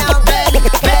bend now, bend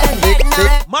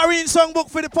now. Marine songbook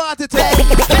for the party time.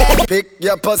 Pick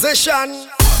your position.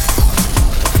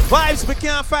 Vibes, we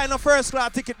can't find no first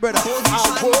class ticket, brother.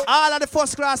 All of the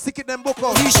first class ticket them book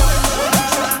out.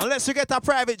 Unless you get a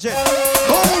private jet.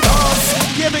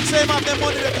 Giving same up them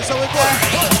money left, so we go.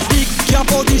 Pick your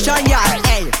position, yeah.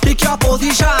 Hey, pick your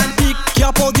position. Pick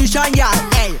your position, yeah.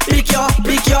 Hey, pick.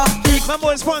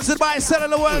 Remember, it's sponsored by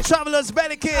Cellular World Travelers,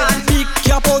 Bellykin. Pick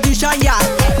your position, yeah.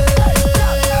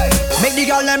 Make the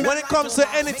girl them. When it comes to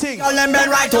anything, girl them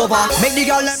bend right over. Make the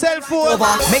girl them cell phone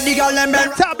over. Make the girl them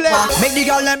bend tablet. Make the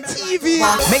girl them TV.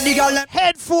 Make the girl them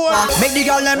headphone. Make the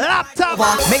girl them laptop.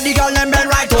 Make the girl them bend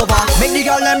right over. Make the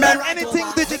girl them bend anything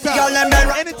digital. Girl them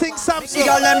bend anything Samsung. Make the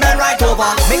girl them bend right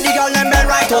over. Make the girl them bend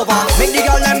right over. Make the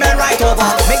girl them bend right over.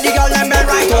 Make the girl them bend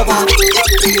right over.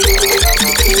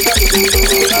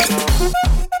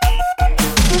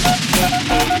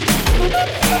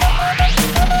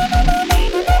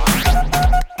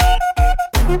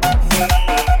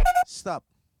 Stop.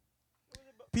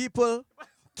 People,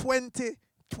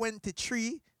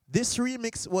 2023, this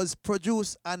remix was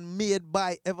produced and made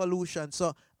by Evolution.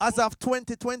 So as of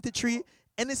 2023,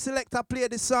 any selector play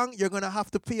this song, you're going to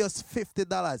have to pay us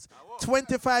 $50.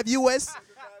 25 US.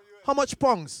 How much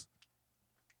pongs?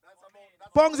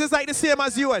 Pongs is like the same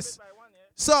as US.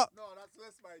 So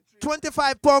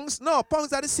 25 pongs. No,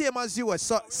 pongs are the same as US.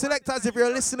 So selectors, if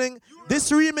you're listening,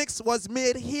 this remix was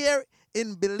made here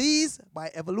in Belize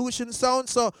by Evolution Sound.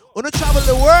 So when you travel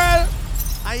the world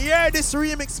and hear this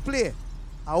remix play,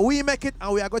 and we make it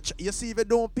and we are going to, you see, if you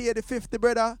don't pay the 50,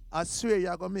 brother, I swear you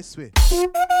are going to miss it.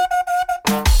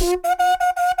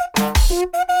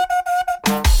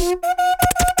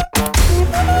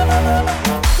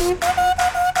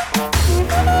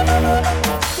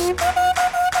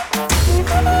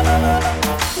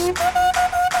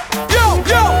 Yo,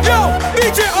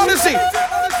 DJ Odyssey.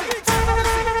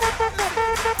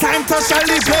 Time to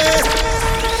celebrate.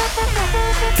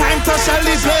 Time to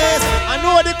celebrate. I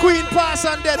know the Queen pass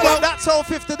on dead, but that's how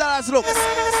 $50 looks.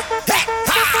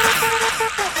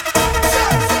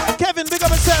 Kevin, big up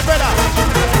yourself, brother.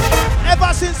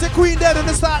 Ever since the Queen dead, and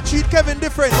they start treat Kevin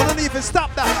different. I don't even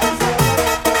stop that.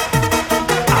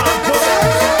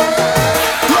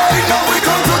 Right now we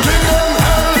come to give them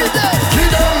hell. Give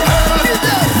them hell.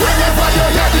 Whenever you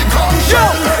hear the gunshot. Yo,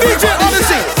 DJ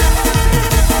Odyssey.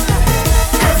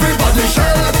 Everybody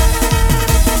shell.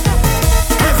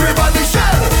 Everybody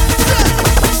shell.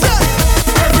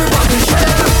 Everybody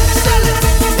shell.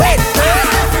 Wait,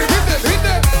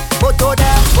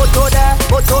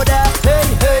 moto there,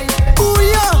 hey, ooh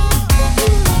yeah.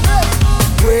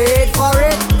 Wait for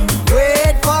it.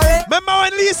 Remember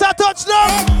when Lisa touched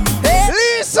them?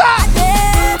 Lisa!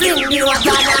 Give me what I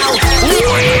now.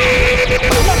 Wait,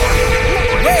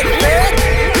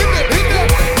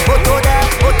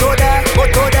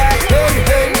 moto there,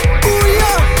 hey, ooh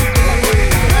yeah.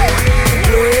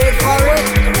 Wait for it.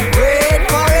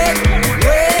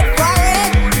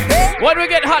 When we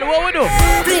get hot, what we do?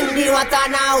 Bring me water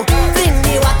now. Bring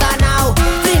me water now.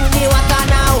 Bring me water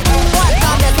now. What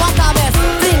a mess.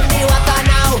 Bring me water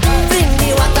now. Bring me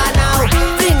water now.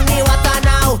 Bring me water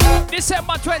now.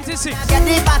 December 26th. Get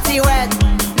the party wet.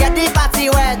 Get the party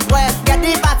wet. Get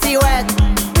the party wet.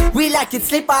 We like it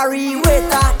slippery.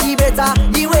 Waiter, he better.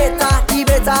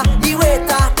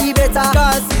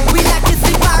 Cause we like it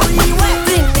slippery wet.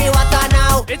 Bring me water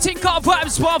now. It's in called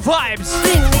Vibes for Vibes.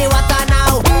 Bring me water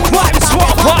now. Vibes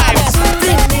for Vibes.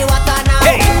 Bring me water now.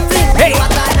 Hey, bring hey, me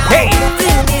water now. hey.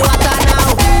 Bring me water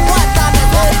now.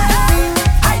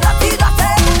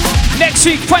 Next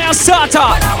week, Fire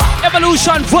Starter.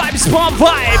 Evolution Vibes for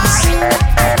Vibes.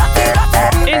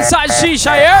 Inside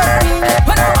Shisha, yeah?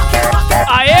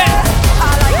 Ah, yeah?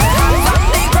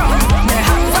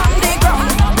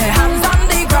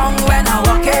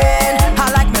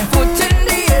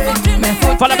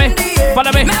 Follow me.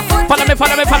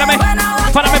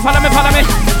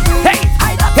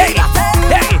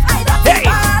 Hey.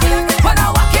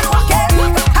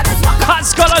 Hot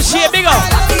scholar, she big up.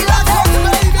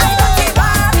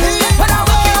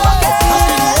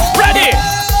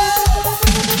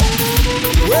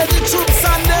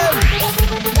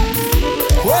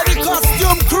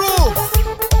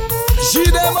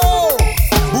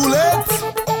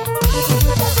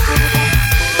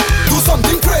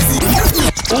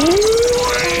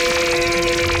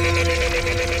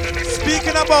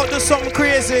 about do something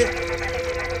crazy.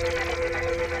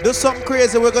 Do something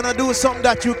crazy. We're gonna do something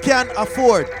that you can't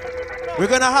afford. We're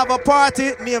gonna have a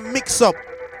party named Mix Up.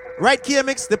 Right,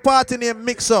 K-Mix? The party named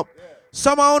Mix Up.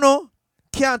 Somehow no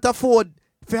can't afford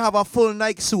if you have a full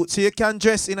Nike suit. So you can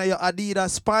dress in your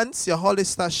Adidas pants, your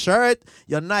Hollister shirt,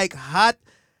 your Nike hat,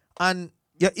 and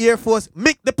your Air Force.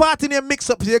 The party name Mix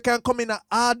Up so you can come in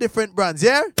all different brands,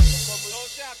 yeah?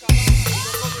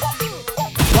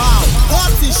 Wow,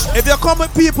 if you come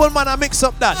with people, man, I mix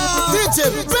up that. DJ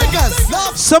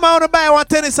Vegas. Somehow to buy one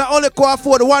tennis and only can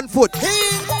afford 1 foot.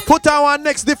 Put on one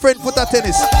next different foot of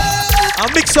tennis.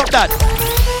 And mix up that.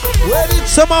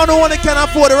 Somehow no one can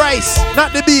afford the rice,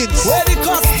 not the beans.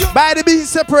 Buy the beans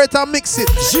separate and mix it.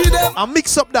 And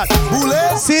mix up that.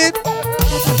 See it?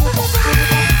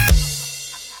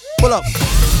 Pull up.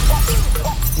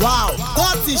 Wow,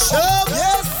 party show.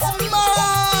 Yes, man.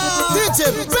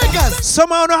 DJ Vegas.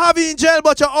 Somehow no have you in gel,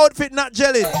 but your outfit not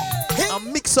gelling.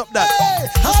 And mix up that.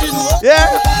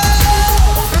 Yeah?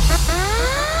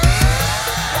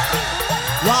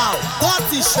 Wow,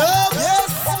 party show. Yes,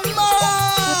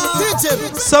 man.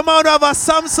 DJ. Somehow no have a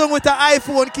Samsung with an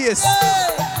iPhone case.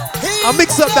 And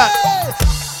mix up that.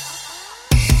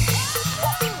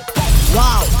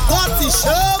 Wow, party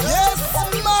show. Yes,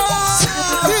 man.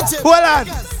 DJ. Hold on.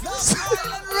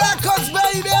 Records,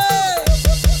 baby.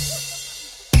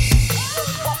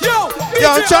 Yo,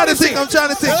 I'm trying to think.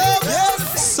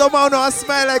 Somehow no I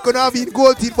smile like when I have in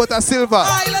gold teeth but a silver.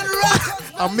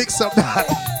 And mix up that.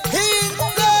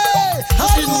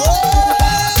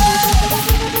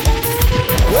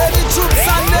 Where the troops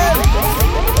and them?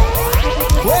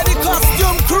 Where the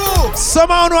costume crew?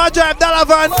 Somehow no I drive that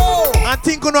van and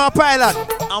think you know a pilot.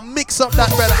 And mix up that,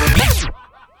 brother.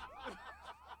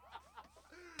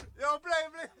 Yo, play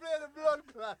the blood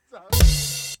clot song.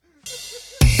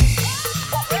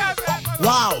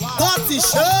 Wow, party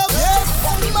show, yes,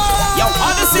 man. Yo,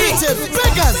 Odyssey. DJ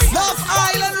Vegas, Love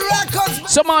Island Records.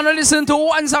 Some man listen to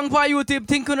one song for YouTube,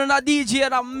 thinking on a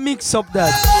DJ and mix up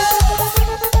that.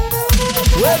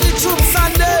 Where the troops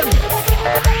and them?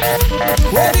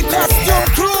 Where the costume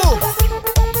crew?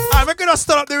 I'm gonna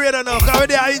start up the radio now,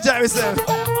 because I enjoy myself.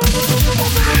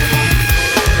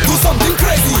 Do something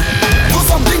crazy. Do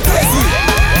something crazy.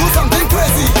 Do something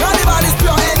crazy. Carnival is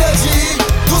pure energy.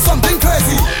 Do something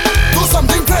crazy. Do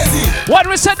something crazy. When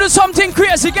we said do something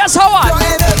crazy, guess how what? Pure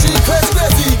energy. Crazy,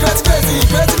 crazy, crazy, crazy,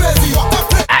 crazy, crazy.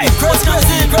 Hey, crazy,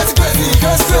 crazy, crazy, crazy,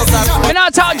 crazy, crazy. We're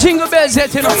not talking jingle bells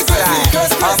yet, you know. All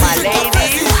my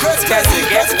ladies,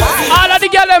 guess what? All of the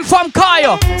girls them from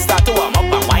Kayo. Start to warm up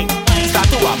and wine. Start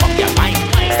to warm up your mind.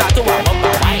 Start to warm up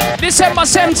and wine. December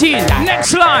 17th,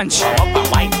 next launch. Start to warm up and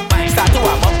wine.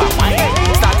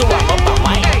 Start to warm up and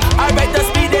wine. Alright, just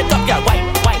speed it up, girl. Wine.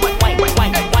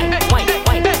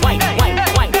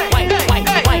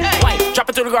 Drop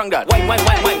it to the ground, girl. Wine.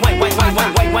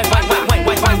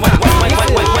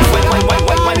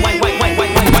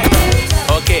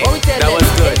 Okay, that was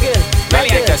good. Now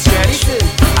you can stretch.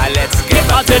 And let's get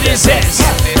back to this.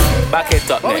 Back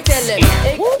it up next.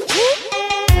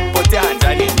 Put your hands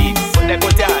on your knees. Put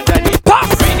your hands on your knees. Pop.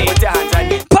 Put your hands on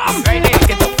your knees. Pop. Back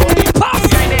it up for me. Pop.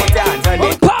 Put your hands on your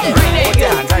knees. Pop. Put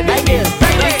your hands on your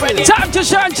knees. Time to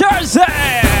shine Jersey.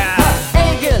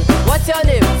 Hey girl, what's your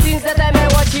name? Since the time I'm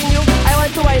watching you, I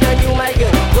want to wine on you, my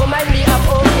girl. Don't mind me, I'm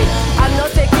okay. I'm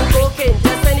not taking cocaine.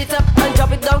 Just send it up and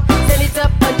drop it down. Send it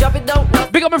up and drop it down.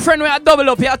 Big up my friend, we are double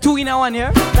up here, 2 in 1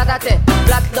 here. Platate,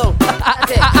 flat down,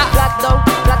 platate, flat down,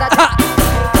 platate.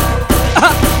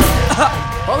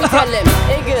 What we tell them?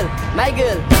 Hey girl, my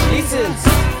girl, listen.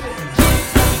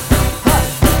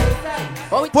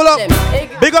 Pull up.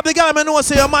 Big up the guy, man. Know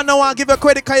say your man no want give you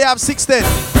credit because you have 610.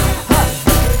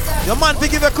 Your man will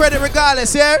give you credit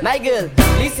regardless, yeah? My girl,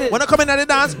 listen. When I come in at the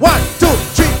dance, 1, 2,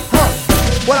 3, 4.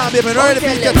 What on, baby? Ready for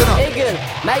you to get to know? Hey girl,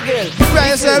 my girl. Prepare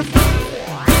yourself.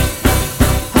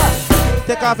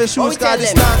 Take off your shoes, because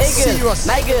this dance serious.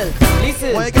 My girl,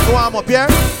 listen. When you get warm up, yeah?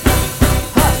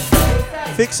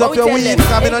 Fix up your weave,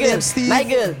 because I'm in name Steve. My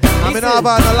girl, I'm in have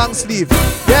on a long sleeve.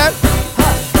 Yeah?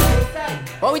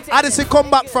 Odyssey come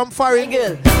back from foreign,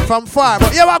 from far.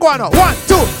 But here we go now. 1,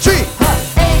 2, 3.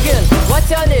 Hey girl, what's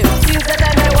your name? Since the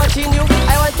time I'm watching you,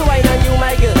 I want to wine on you,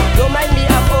 my girl. Don't mind me,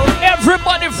 I'm okay.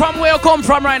 Everybody from where you come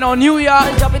from right now, New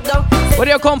York. Where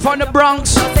you come from, the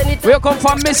Bronx. Where you come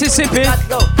from, Mississippi.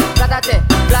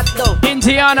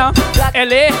 Indiana,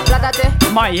 LA,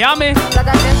 Miami.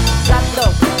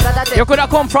 You could have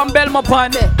come from Belmont,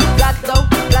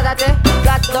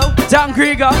 Dan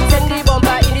Krieger,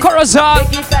 Corozal.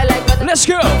 Let's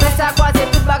go.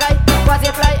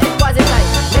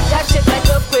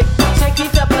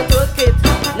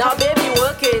 Now baby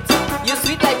work it. You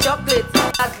sweet like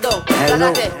Hello.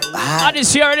 Hi.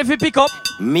 This year ready if you pick up.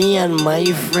 Me and my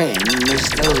friend,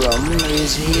 Mr. Rum,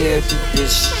 is here to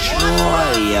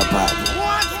destroy your party.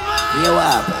 You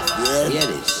up? Hear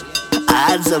this.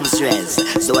 I had some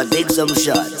stress, so I take some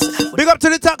shots. Big up to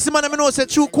the taxi man, I know say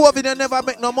true COVID and never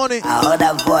make no money. I heard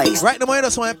that voice. Right now, I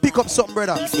just want to pick up something,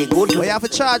 brother. But you have to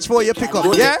charge for your pick up,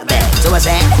 yeah? So I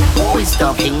said, who is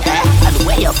talking and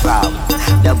where you from?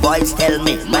 The voice tell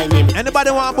me, my name is...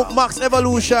 Anybody want to book Max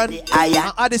Evolution?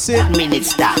 I Odyssey. Minute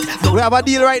start. We have a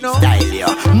deal right now. Style you,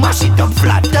 mash it up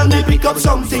flat. Tell me pick up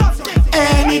something,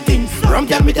 anything. From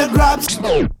tell me to grab.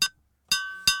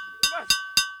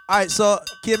 Alright, so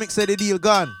K-Mix said the deal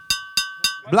gone.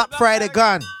 Black Friday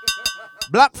gone.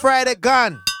 Black Friday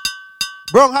gone.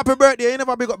 Brong, happy birthday. You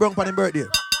never big up Brong for his birthday.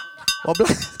 Oh, Black.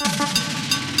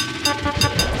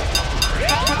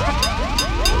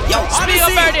 Yo, speak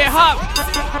up birthday, hop.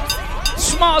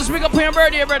 Smalls, big up for your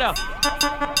birthday, brother.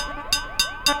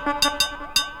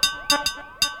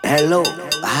 Hello,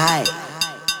 hi.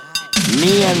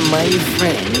 Me and my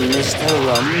friend, Mr.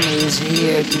 Rum, is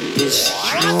here to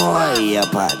destroy your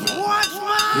party.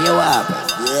 You up?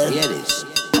 Hear this.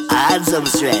 I had some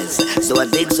stress, so I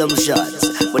take some shots.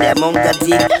 When I'm on the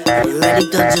team, ready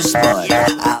to touch the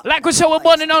spot. Like we said, we're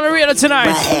burning on the radio tonight.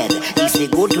 My head, if you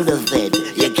go to the bed,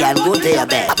 you can't go to your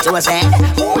bed. So I said,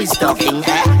 who is talking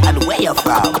and where you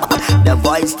from? The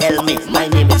voice tell me, my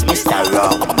name is Mr.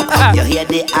 Rum. You hear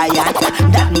the iron,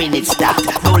 that minute start.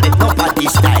 Hold it up at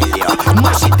this style, yo.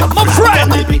 Mash it up, my friend.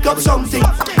 Tell me pick up something,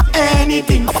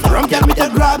 anything. Rum tell me to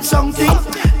grab something,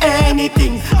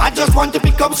 anything. I just want to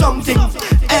pick up something.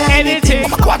 Anything.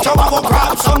 Watch how I go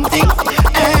grab something.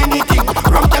 Anything.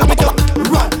 Rum tell me to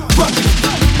run.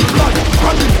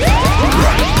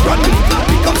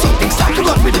 Pick up something, start to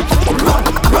run with it.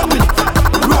 Run with it.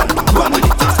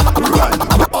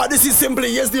 Oh, this is simply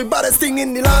yes, the baddest thing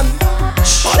in the land.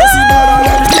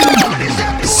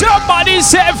 Somebody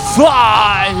said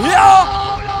fire.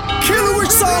 Kill which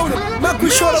sound? Make we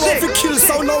sure them if you kill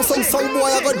sound now some sound boy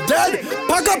I got dead.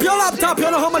 Pack up your laptop,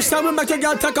 you know how much time we make a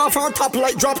girl take off her top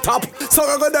like drop top. So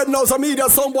I got dead now, some media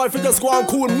sound boy for just go and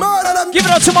cool murder them. Give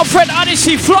it up to my friend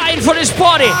Odyssey flying for this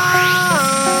party.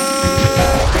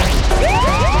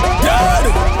 Dead.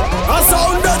 I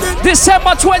sound dead.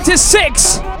 December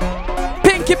 26th,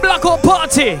 Pinky Blackout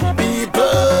Party.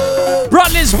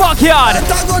 Bradley's backyard.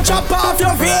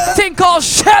 Thing called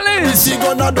Shellings.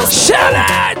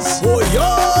 Shellings. Oh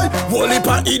yeah, Wally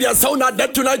Pan idiot sound are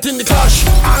dead tonight in the clash.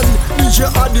 And DJ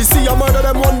Odyssey, I murder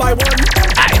them one by one.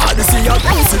 Odyssey, I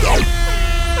close it out.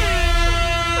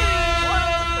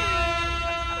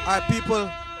 Alright, people.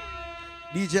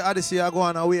 DJ Odyssey, I go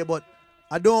on away, but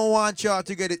I don't want y'all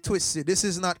to get it twisted. This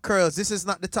is not curls. This is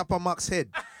not the top of Max's head.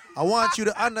 I want you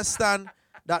to understand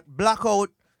that Blackout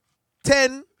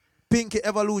 10 Pinky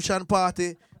Evolution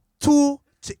Party 2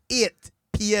 to 8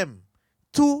 p.m.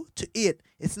 2 to 8.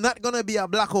 It's not going to be a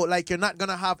blackout like you're not going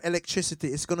to have electricity.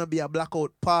 It's going to be a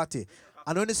blackout party.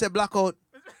 And when you say blackout,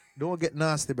 don't get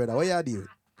nasty, brother. What you doing?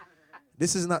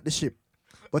 This is not the ship.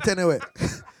 But anyway.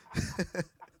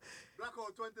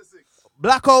 Blackout 26.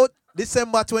 Blackout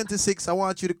December 26. I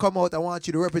want you to come out. I want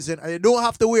you to represent. And you don't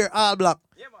have to wear all black.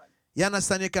 Yeah, man. You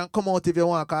understand? You can come out if you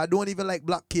want. Because I don't even like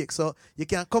black cake. So you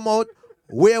can come out.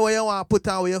 Where you want to put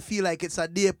on where you feel like it's a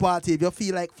day party. If you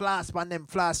feel like flash pan them.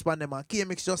 And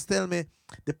K-Mix just tell me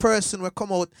the person will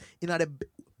come out in the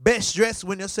best dress,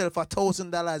 win yourself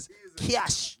 $1,000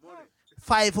 cash.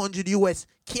 500 US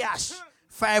cash.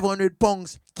 500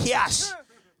 pounds cash.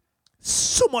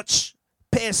 So much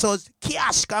pesos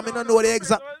cash. Because I don't know the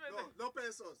exact. No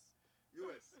pesos.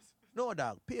 US. No,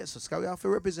 dog. Pesos. Because we have to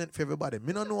represent for everybody.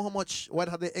 I don't know how much, what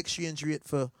have the exchange rate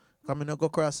for. Because I don't go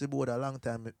across the border a long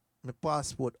time. My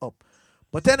passport up.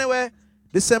 But anyway,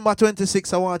 December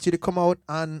 26th, I want you to come out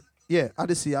and yeah,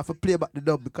 Odyssey, I have to play back the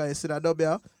dub because you see that dub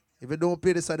here. If you don't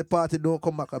play this at the party, don't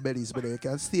come back at Belly's, but you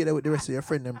can stay there with the rest of your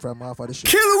friend them from half of the show.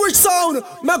 Kill which sound?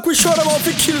 Make we sure about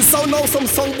the kill sound now some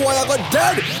song boy I got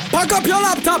dead. Pack up your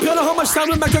laptop, you know how much time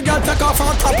we make a girl take off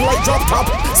her top like drop top.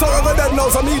 So I got dead now,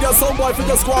 some media sound boy for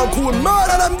just go and cool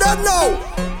murder them dead now.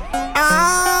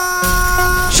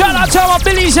 Shout out to our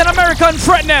Billy's and American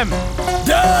friend them.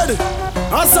 Dead.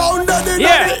 I sound dead in the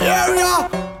area.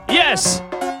 Yes.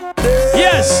 Dead.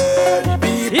 Yes.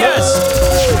 People.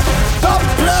 Yes. Top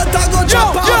plate I go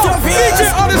jump out your face.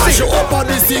 DJ Odyssey. Show up on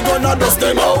this thing gonna dust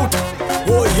them out.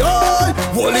 Oh yeah.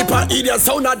 Wally Pan idiot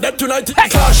sound are dead tonight in the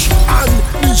clash. And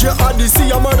DJ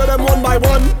Odyssey I murder them one by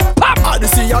one. Pop.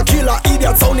 Odyssey a killer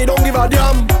idiot sound he don't give a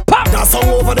damn. Pop. That song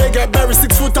over there get buried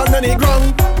 6 foot and then he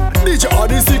ground. DJ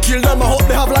Odyssey kill them, I hope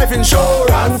they have life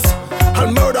insurance.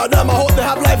 And murder them, I hope they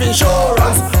have life life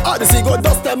insurance. Odyssey go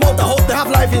dust them out, I hope they have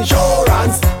life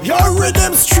insurance. Your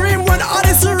rhythm stream when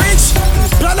Odyssey reach.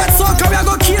 Planet Soca, we are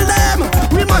gonna kill them.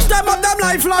 We mash them up, them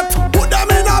life lot. Put them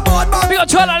in a board bag. We got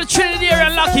 12 out of Trinity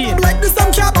and Lucky. Like this,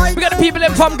 them can't buy. We got the people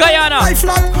in from Guyana. Life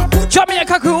lot.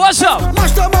 Jamaica crew, what's up?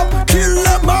 Mash them up, kill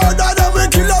them, murder them, we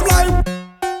kill them life.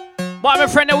 Boy, my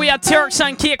friend, we are Turks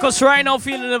and Caicos right now,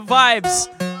 feeling the vibes.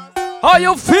 How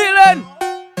you feeling?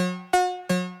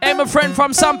 Hey, my friend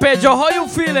from San Pedro, how you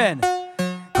feeling?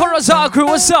 Corozal crew,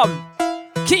 what's up?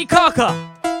 Key Kaka.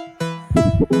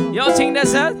 Y'all think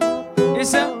that's that? Yes,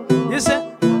 sir? Yes, sir?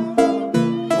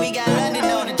 We got London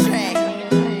on the track.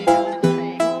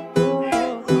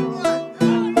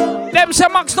 Them say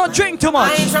Max not drink too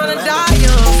much. I ain't tryna die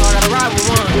young, so I gotta ride with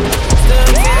one.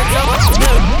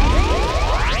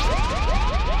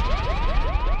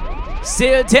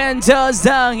 Still 10 toes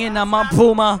down in my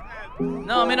Puma.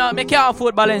 No, me can't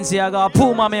afford Balenciaga.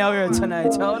 Puma me out here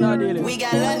tonight. How not dealing? We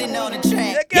got London on the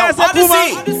track. The guys say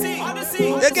Puma.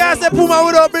 The guys say Puma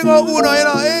without bring out Uno, you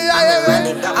know. I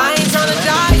ain't tryna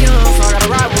die young, so I gotta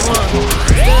ride with one.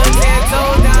 Still 10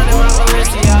 toes down in my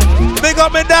Balenciaga. Big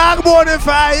up me dog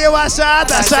Bonify. You a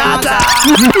shatter.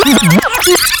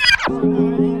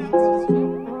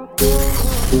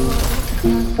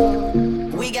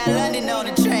 We got London on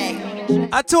the track.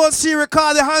 I told Siri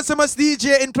call the handsomest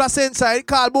DJ in Placentia. He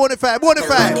called Bonify. I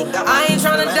ain't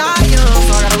tryna die young,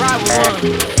 so I gotta ride with one.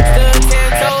 Still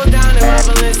 10 toes down in my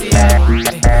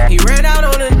Balenciaga. He ran out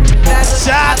on it.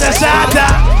 Shatter.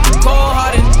 Cold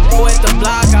hearted with the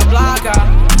blocker.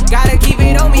 Gotta keep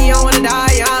it on me, I wanna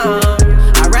die young.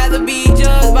 I'd rather be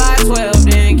judged by 12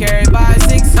 than carried by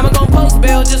 6. I'ma gon' post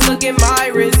bail, just look at my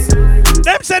wrist.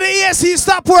 Them say the ESC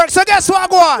stop work, so guess what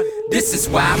go on? This is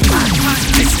why I'm hot.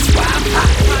 This is why I'm hot.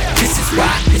 This is why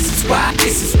I'm hot.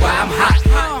 This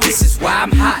is why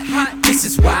I'm hot. This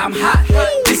is why I'm hot.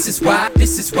 This is why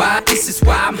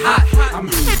I'm hot.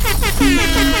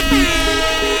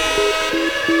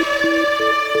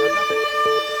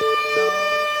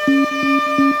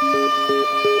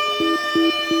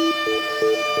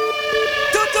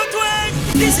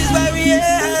 This is where we are.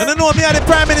 And I know me and the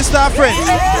Prime Minister friend.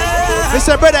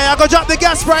 Mr. Brother, I go drop the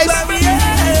gas price.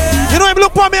 You know him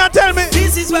look for me and tell me.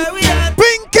 This is where we are.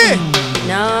 Pinky.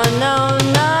 No.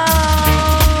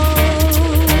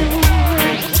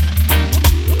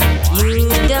 You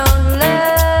don't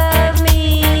love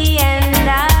me, and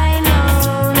I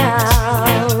know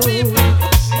now.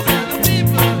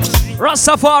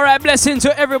 Rastafari, blessing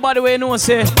to everybody we know,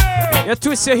 say. You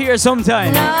twist your hair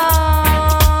sometime.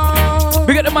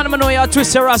 We got the man who know you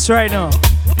twist your ass right now.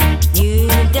 You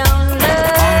don't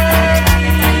love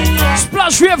me.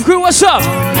 Splash Wave crew, what's up?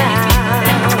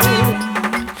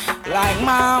 Like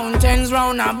mountains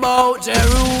round about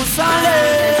Jerusalem.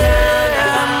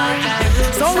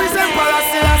 So we say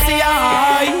Selassie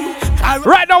high.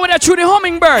 Right now with that through the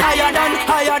hummingbird. Higher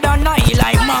than I,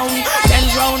 like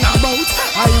mountains round about Jerusalem.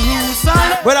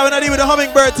 But I not even the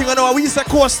hummingbird thing, I know we used to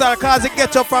coaster cause it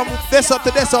gets up from this up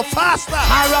to this up faster.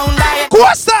 Around like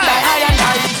coaster.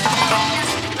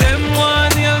 Them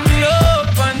one young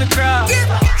up on the crowd.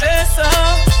 Yes, sir.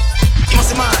 You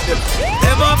must mind them.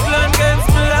 Never plan against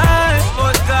my life,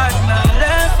 but God not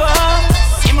left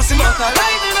us. You must mind them.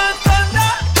 Lightning and thunder.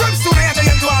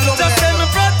 Just send me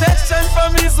protection from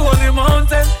his holy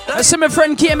mountain. I see my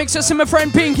friend KMX, I see my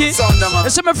friend Pinky, I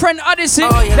see my friend Odyssey.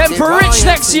 Them for rich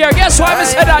next year. Guess why I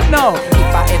said that now?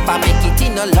 If I ever make it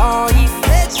in a life,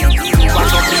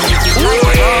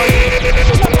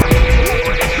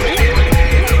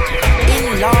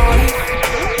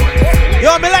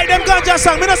 Yo, me like them ganja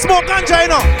song. Me not smoke ganja, you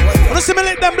know. I don't see me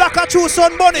like them black or true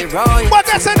sun bunny. But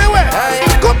that's anyway.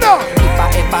 Come down. If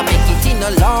I ever make it in a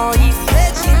life,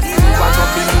 I gon'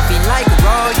 be living like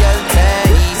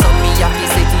royalty. So me happy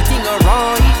say the thing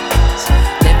alright.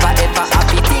 Never ever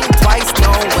happy think twice,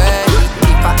 no way.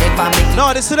 If I ever make it.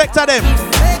 No, the selector them.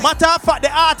 Matter of fact,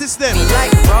 the artist them.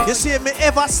 You see me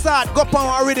ever start go on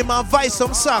already my voice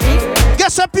some song.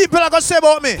 Guess what people are gonna say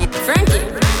about me? Frankie.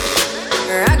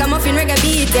 Ragamuffin reggae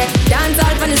beat, dance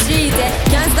all on the street,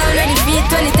 can't stand on the beat.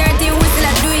 2030 we still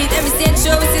a do it, every stage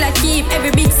show we still a keep.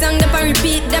 Every big song them a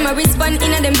repeat, them a respond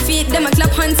in a them feet, them a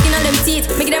clap hands skin on them teeth.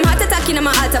 Make them heart attack in a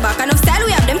my altar back, enough style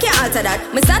we have them can't alter that.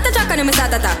 Me start a track and me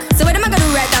start attack, so what am I gonna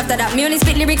do right after that? Me only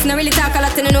spit lyrics, no really talk a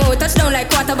lot, and I know touchdown like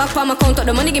quarterback for my count up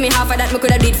the money, give me half of that. Me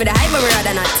coulda do it for the hype, but me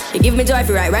rather not. You give me joy if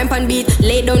you write rhyme on beat,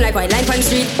 lay it down like white line on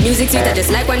street. Music sweet, I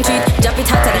just like one treat, drop it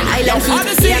hotter than island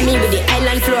heat. Yeah, me with the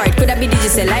island floor, it coulda be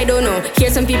digital, I don't know. Hear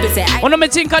some people say I wanna me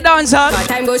think a dancer.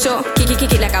 Time go show, kick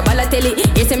it like a ballatelli.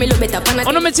 You say me look better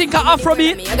When me think of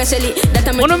Afrobeat,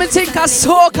 when me think of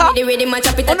soca,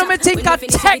 when me think of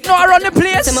techno around the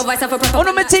place,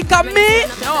 when me think of me.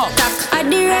 I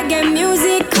do reggae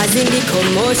music, cause in the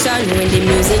commotion, when the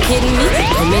music hit me,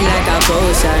 coming like a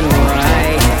potion,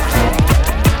 right?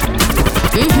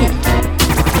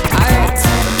 Alright.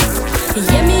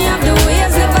 Yeah, me have the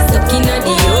waves never stuck in the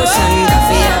ocean.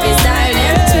 Coffee have his style,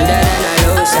 them smoother than a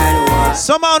lotion.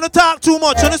 Somehow no talk too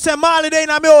much. When you say Marley day in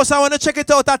my house, I want to check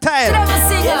it out at time.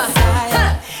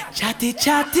 Chatty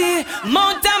chatty,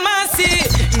 Mount Amasi,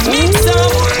 mix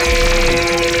up.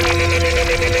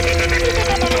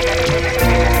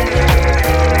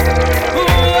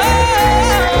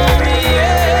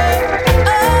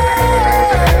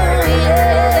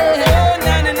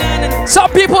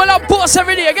 Some people love boss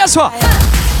every day, guess what?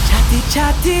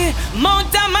 Chatty,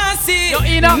 Mount Amasi,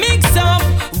 mix up.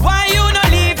 Why you no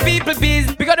leave people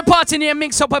business? We got the party name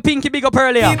mix up a Pinky big up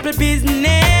earlier. People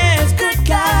business, good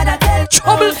God, I tell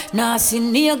trouble. Nah, see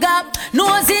near gap,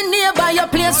 no see nearby your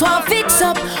place one fix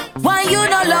up. Why you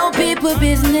no allow people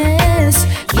business?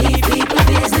 Leave people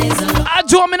business alone. I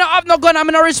do me not have no gun, I'm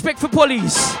no respect for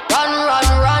police. Run, run,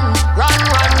 run, run,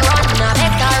 run, run. Now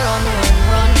make a run,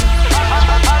 run, run.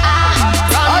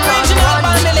 Original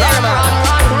Bandolero.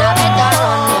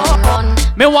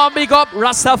 Me want big up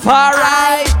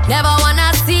Rastafari. Never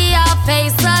wanna see your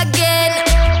face again.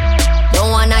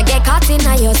 Don't wanna get caught in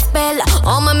your spell.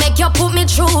 I'ma make you put me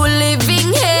through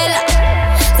living hell.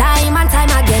 Time and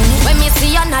time again. When me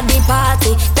see you at the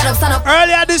party, get up, stand up.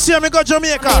 Earlier this year, me go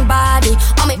Jamaica.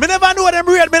 Me never know them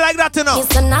rate me like that, you know.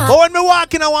 But when me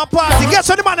walk in a one party, guess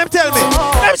what the man them tell me?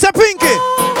 Them say Pinky.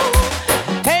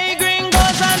 Hey,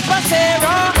 Gringos and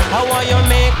Pasero, how are you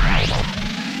make?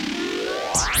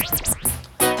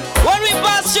 When we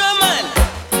pass you, man,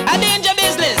 a danger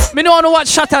business. Me don't know what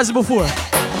Shatters before.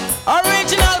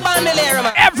 Original Bandolero,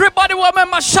 man. Everybody will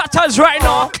remember Shatters right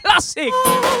now. Classic.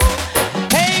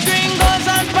 Hey, Gringos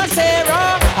and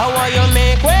Pasero, how are you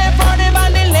make way for the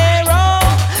Bandolero?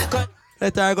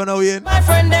 Let her go now, Ian. My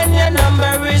friend, then your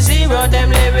number is 0.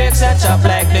 Them lyrics are chop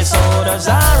like the sword of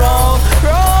Zorro.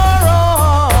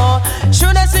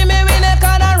 Should I see me win a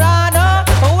Colorado?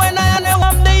 When I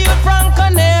up the youth from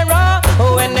Conero.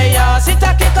 When they all sit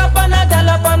a kick up and a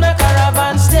dollop on the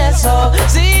caravan stay so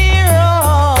 0.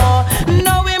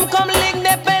 Now him come lick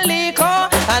the Pelico.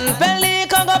 And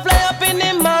Pelico go fly up in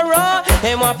the marrow.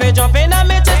 He want to jump in and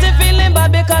me chest, he feeling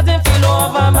bad because he feel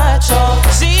over macho.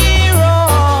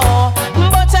 0.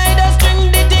 But I just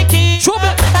drink the dicky.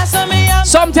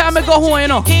 Sometimes I go home, you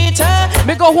know.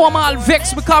 Me go home all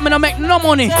vexed because I don't make no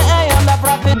money.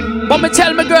 But me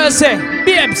tell my girl, say,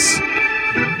 babes.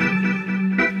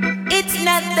 It's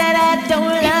not that I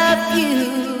don't love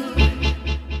you.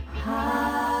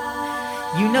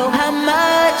 You know how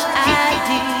much I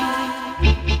do.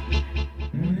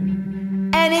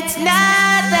 And it's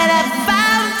not that I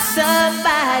found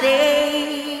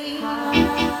somebody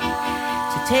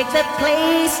to take the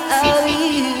place of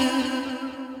you.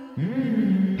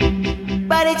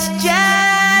 But it's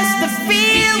just the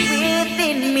feel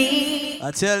within me.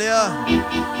 I tell ya.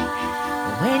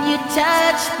 When you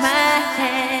touch my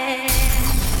hand.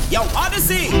 Yo,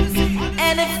 Odyssey.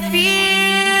 And a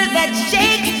feel that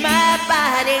shakes my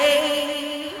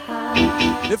body.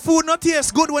 The food not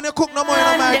tastes good when you cook no more, you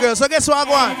know, my girl. So guess what I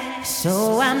go on?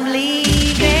 So I'm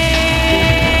leaving.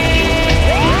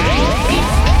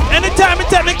 Anytime I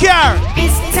take my car,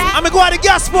 I'm go to the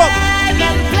gas pump.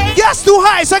 Gas too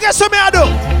high, so guess what me I do?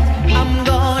 I'm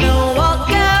gonna walk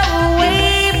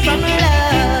away from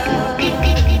love.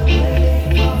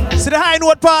 See the high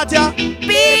note part, yeah?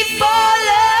 Before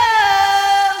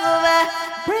love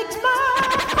breaks my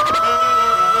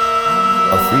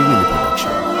A Free Willy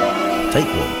production.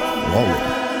 Take one.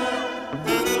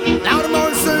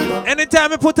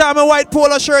 Anytime I put on my white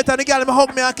polo shirt and the girl me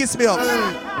hug me and kiss me up.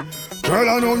 Girl,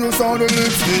 I know you saw the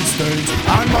lipstick stains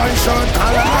on my shirt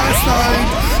color last night.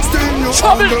 Sting you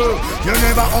under, you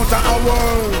never utter a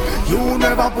word. You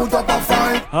never put up a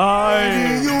fight.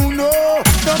 Aye. You know,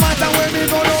 no matter where we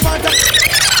go, no matter.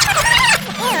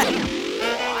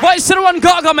 Voice to the one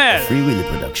Gargamel. Free Willy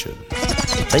production.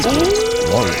 Take one.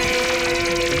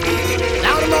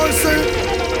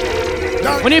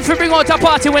 When if you bring out a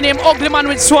party when him ugly man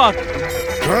with swag.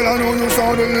 Girl, I know you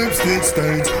saw the lipstick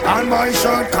stains on my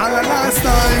shirt color last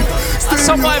night.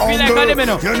 Somebody feel like I didn't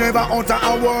know. You never utter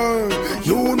a word.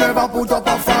 You never put up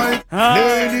a fight.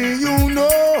 Lady, you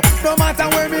know, no matter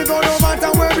where we go, no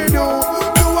matter where we do,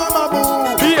 you are my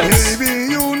boo. Yes. Baby,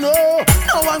 you know,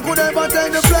 no one could ever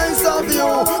take the place of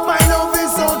you. My love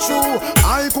is so true.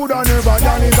 I could have never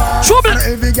done it all. Trouble.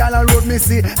 every gal I road me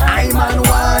see I man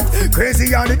want.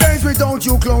 Crazy are the days without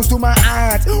you close to my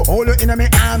heart. Hold you in my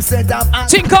arms, set up.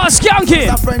 Think of skanky.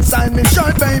 A friend sign me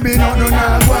short, baby, no one.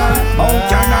 How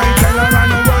can I tell her I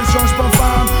know one just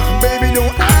perform? Baby,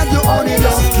 don't argue, only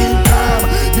love keep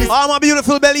calm. All my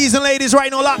beautiful bellies and ladies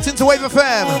right now locked into Wave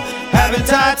FM.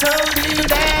 Haven't I told you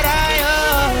that I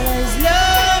always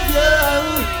love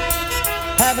you?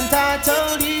 Haven't I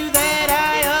told you that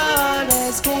I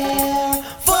always care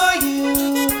for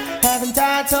you? Haven't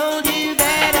I told you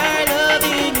that our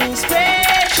loving is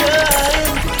precious?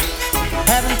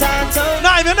 Haven't I told you?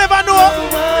 Now you never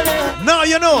know. Now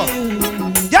you know.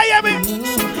 Yeah, yeah, me.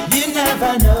 You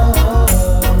never know.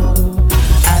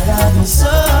 I love you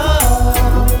so.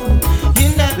 You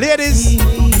never. Ladies,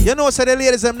 you know, say the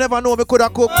ladies them never know me coulda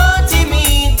cook. What you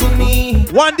mean to me?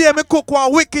 One day me cook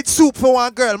one wicked soup for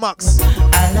one girl, Max.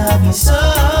 I love you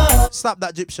so. Stop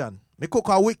that Egyptian. Me cook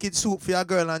a wicked soup for your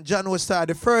girl and John was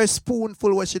started the first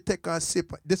spoonful where she take and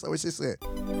sip. This is what she say.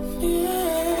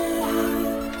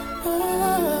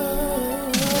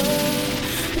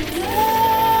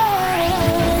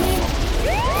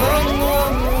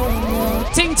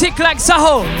 Ting tick like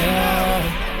Saho.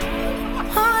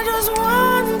 I just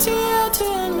want you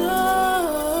to know.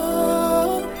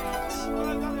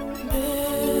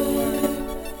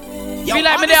 Feel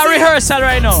like me there rehearsal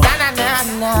right now.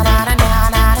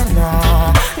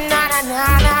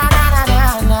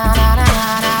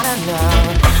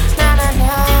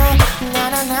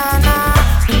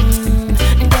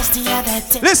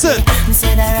 Listen.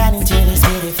 Said I ran into this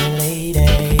beautiful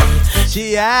lady.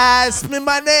 She asked me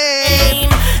my name,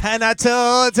 and I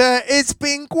told her it's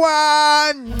Pink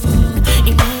One.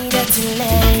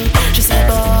 Immediately, she said,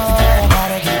 boy, I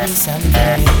gotta give you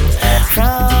something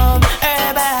from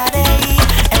her body.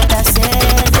 And I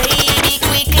said, baby,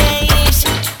 quickly.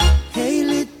 Hey,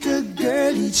 little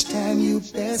girl, each time you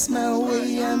pass my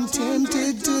way, I'm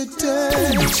tempted to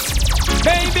touch.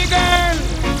 Baby girl,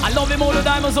 I love him all the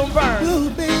diamonds on burn. Oh,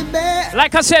 baby.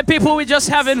 Like I said, people, we just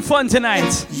having fun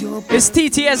tonight. It's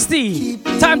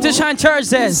TTSD. Time to Shine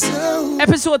Thursdays.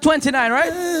 Episode 29,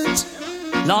 right?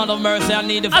 Lord of mercy, I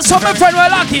need a I saw my friend we're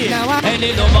lucky.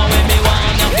 Any lover with me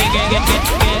want, nothing get.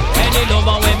 Any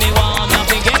lover with me want,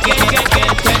 nothing get.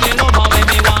 Any lover with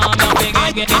me want, nothing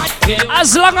get.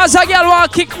 As long as a girl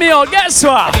want to kick me out, guess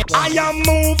what? I am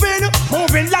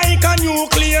moving like a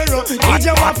nuclear. Did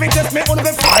you want to test me on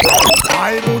the fire?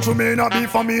 I go to may not be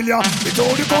familiar with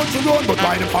all the country road, but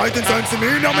by the fighting sense of me,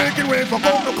 I'm making way for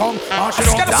come to come.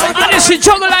 And if she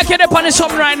juggle like you're up on the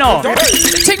something right now.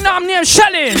 Think now I'm named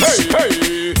Challenge.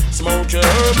 Hey, smoke your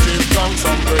herb, drink down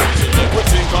some crazy. Make we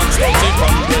think and slow, think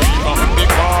and brave.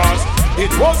 Because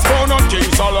it was born on King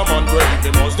Solomon grave.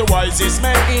 He was the wisest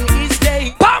man in his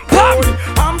day. Pam, pam.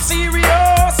 I'm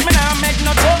serious, man, I make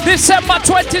no joke. December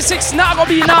 26th, now gonna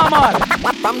be normal.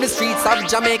 From the streets of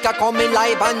Jamaica coming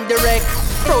live and direct.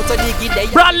 Proud to dig it there.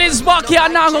 Bradley's back here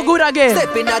now go good again.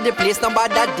 Stepping at the place, number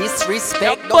that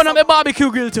disrespect. Burn up the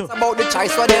barbecue grill too. About the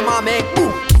choice for them I make.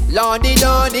 Lordy,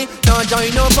 Lordy, don't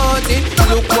join no party.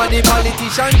 Look what the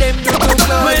politician them do to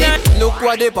Lordy. Look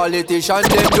what the politician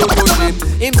them do to him.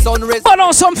 Him son rest. But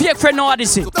on some fake friend now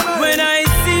this. When I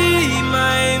see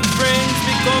my friends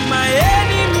become my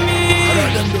enemy,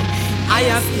 I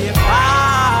have to far.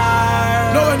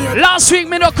 Last week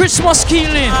me no Christmas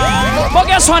killing. But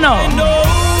guess what now?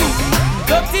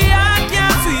 Dirty heart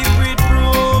can't sweep with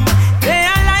broom. They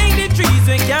are like the trees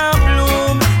when can't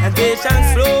bloom, and they shall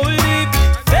slowly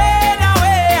fade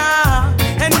away.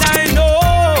 And I know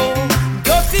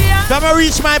dirty heart. Come and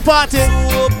reach my party.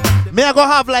 Me I go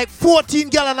have like 14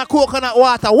 gallon of coconut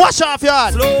water. Wash off your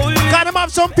hand. Can them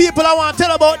have some people I want to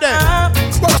tell about them?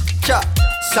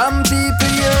 Some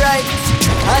people you're right,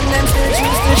 and them still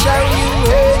choose to show you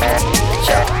hate.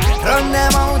 Run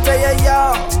them out of your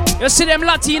yard. You see them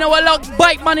Latino will look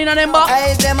bike man in a number.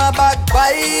 I them a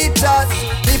backbiters,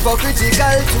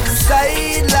 hypocritical,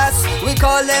 two-sideless. We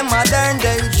call them modern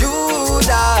day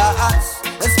Judas,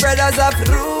 the spreaders of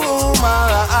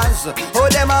rumors. Oh,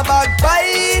 them a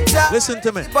backbiters. Listen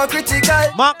to me.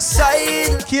 Hypocritical, Max,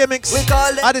 K-Mix,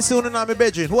 Addison in my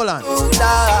bedroom. Hold on.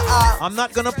 I'm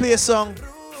not gonna play a song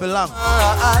for long.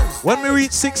 When we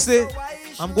reach 60,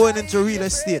 I'm going into real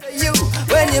estate.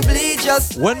 When you bleed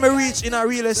just when we reach in a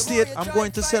real estate, I'm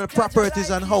going to sell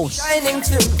properties and house. Shining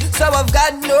too, so I've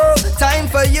got no time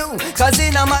for you. Cause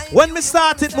in a mind when me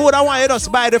started mode, I wanted us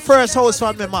buy the first house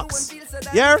for me, Max.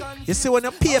 Yeah? You see when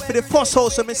you pay for the first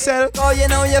house for me sell, oh, you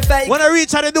know you're fake. When I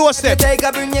reach at the doorstep,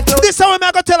 bring your clothes. This is how I'm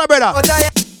gonna tell her, brother.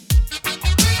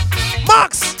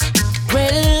 Max!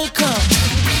 Welcome.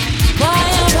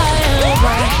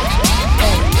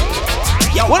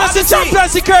 When I see champion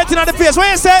security on the face, what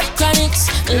you say?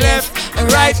 Chronics, left and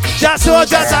right, just so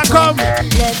just I come.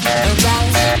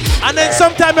 And then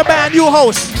sometime you buy a new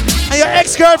house, and your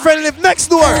ex-girlfriend live next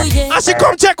door, and she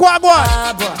come check what I want.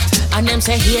 And them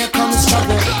say, here comes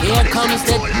trouble, here comes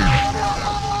the...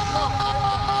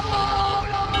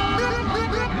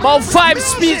 About 5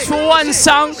 speeds for one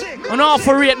song. And all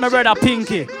for rate my brother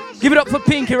Pinky. Give it up for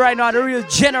Pinky right now, the real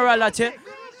general at you.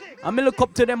 And me look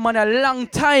up to them man a long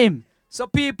time. So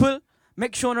people,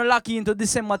 make sure you lock into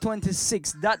December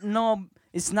 26th. That no,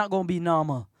 it's not gonna be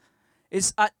normal.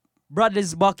 It's at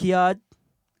Bradley's backyard.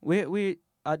 We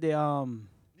at the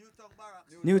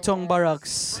Newtown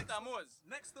Barracks.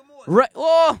 Right,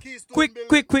 oh,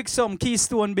 quick, some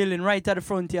Keystone building right at the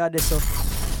front yard there, so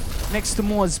next to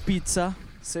Moore's Pizza,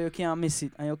 so you can't miss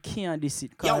it and you can't diss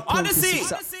it. Yo,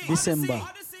 26th December.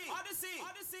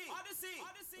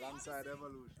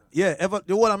 Yeah, the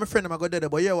whole of my friend them I go there,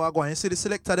 but yeah, we're going. You see the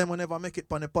selector them whenever I make it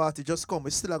on the party, just come.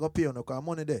 We still go pay on because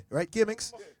money there, right?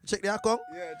 KMX, check the account.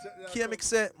 Yeah, check the KMX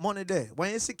say money there.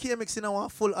 When you see KMX in a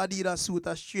full Adidas suit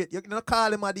or straight, you don't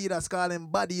call him Adidas, call him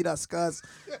Badidas, cause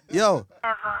yo,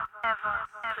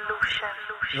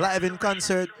 live in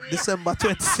concert December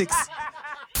 26th.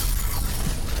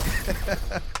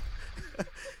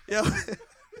 Yo,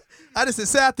 I just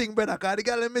say a thing, brother, cause the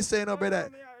girl let me say, no,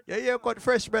 brother. Your hair cut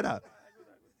fresh, brother.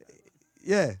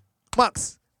 Yeah.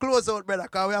 Max, close out, brother,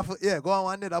 because we have to, go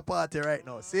on another party right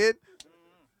now. See it?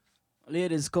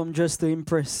 Ladies, come just to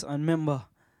impress. And remember,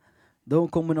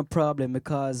 don't come with a problem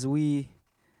because we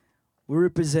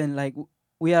represent like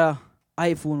we are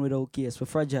iPhone without case. We're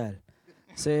fragile.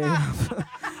 So you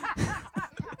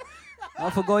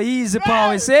have to go easy,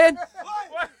 power. See it?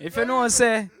 If you know,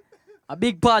 say, a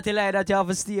big party like that, you have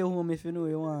to stay home if you know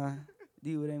you want to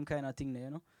deal with them kind of thing there,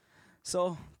 you know?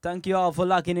 So, thank you all for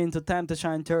locking into Time to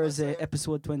Shine Thursday,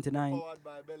 episode 29.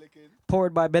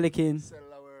 Powered by Bellikin.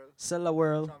 Cellar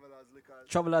World.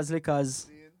 Travelers Liquors.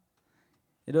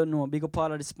 You don't know, big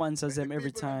part of the sponsors them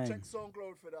every time. Check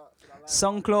SoundCloud for that.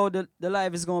 SoundCloud, the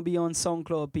live is going to be on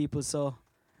SoundCloud, people, so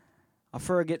I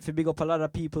forget to big up a lot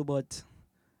of people, but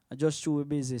I just too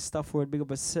busy. Stafford, big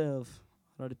up yourself.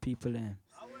 A lot of people there.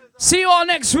 See you all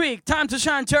next week. Time to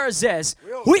Shine Thursdays.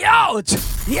 We out.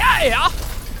 Yeah.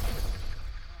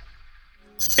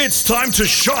 It's time to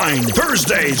shine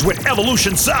Thursdays with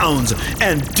Evolution Sounds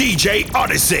and DJ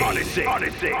Odyssey.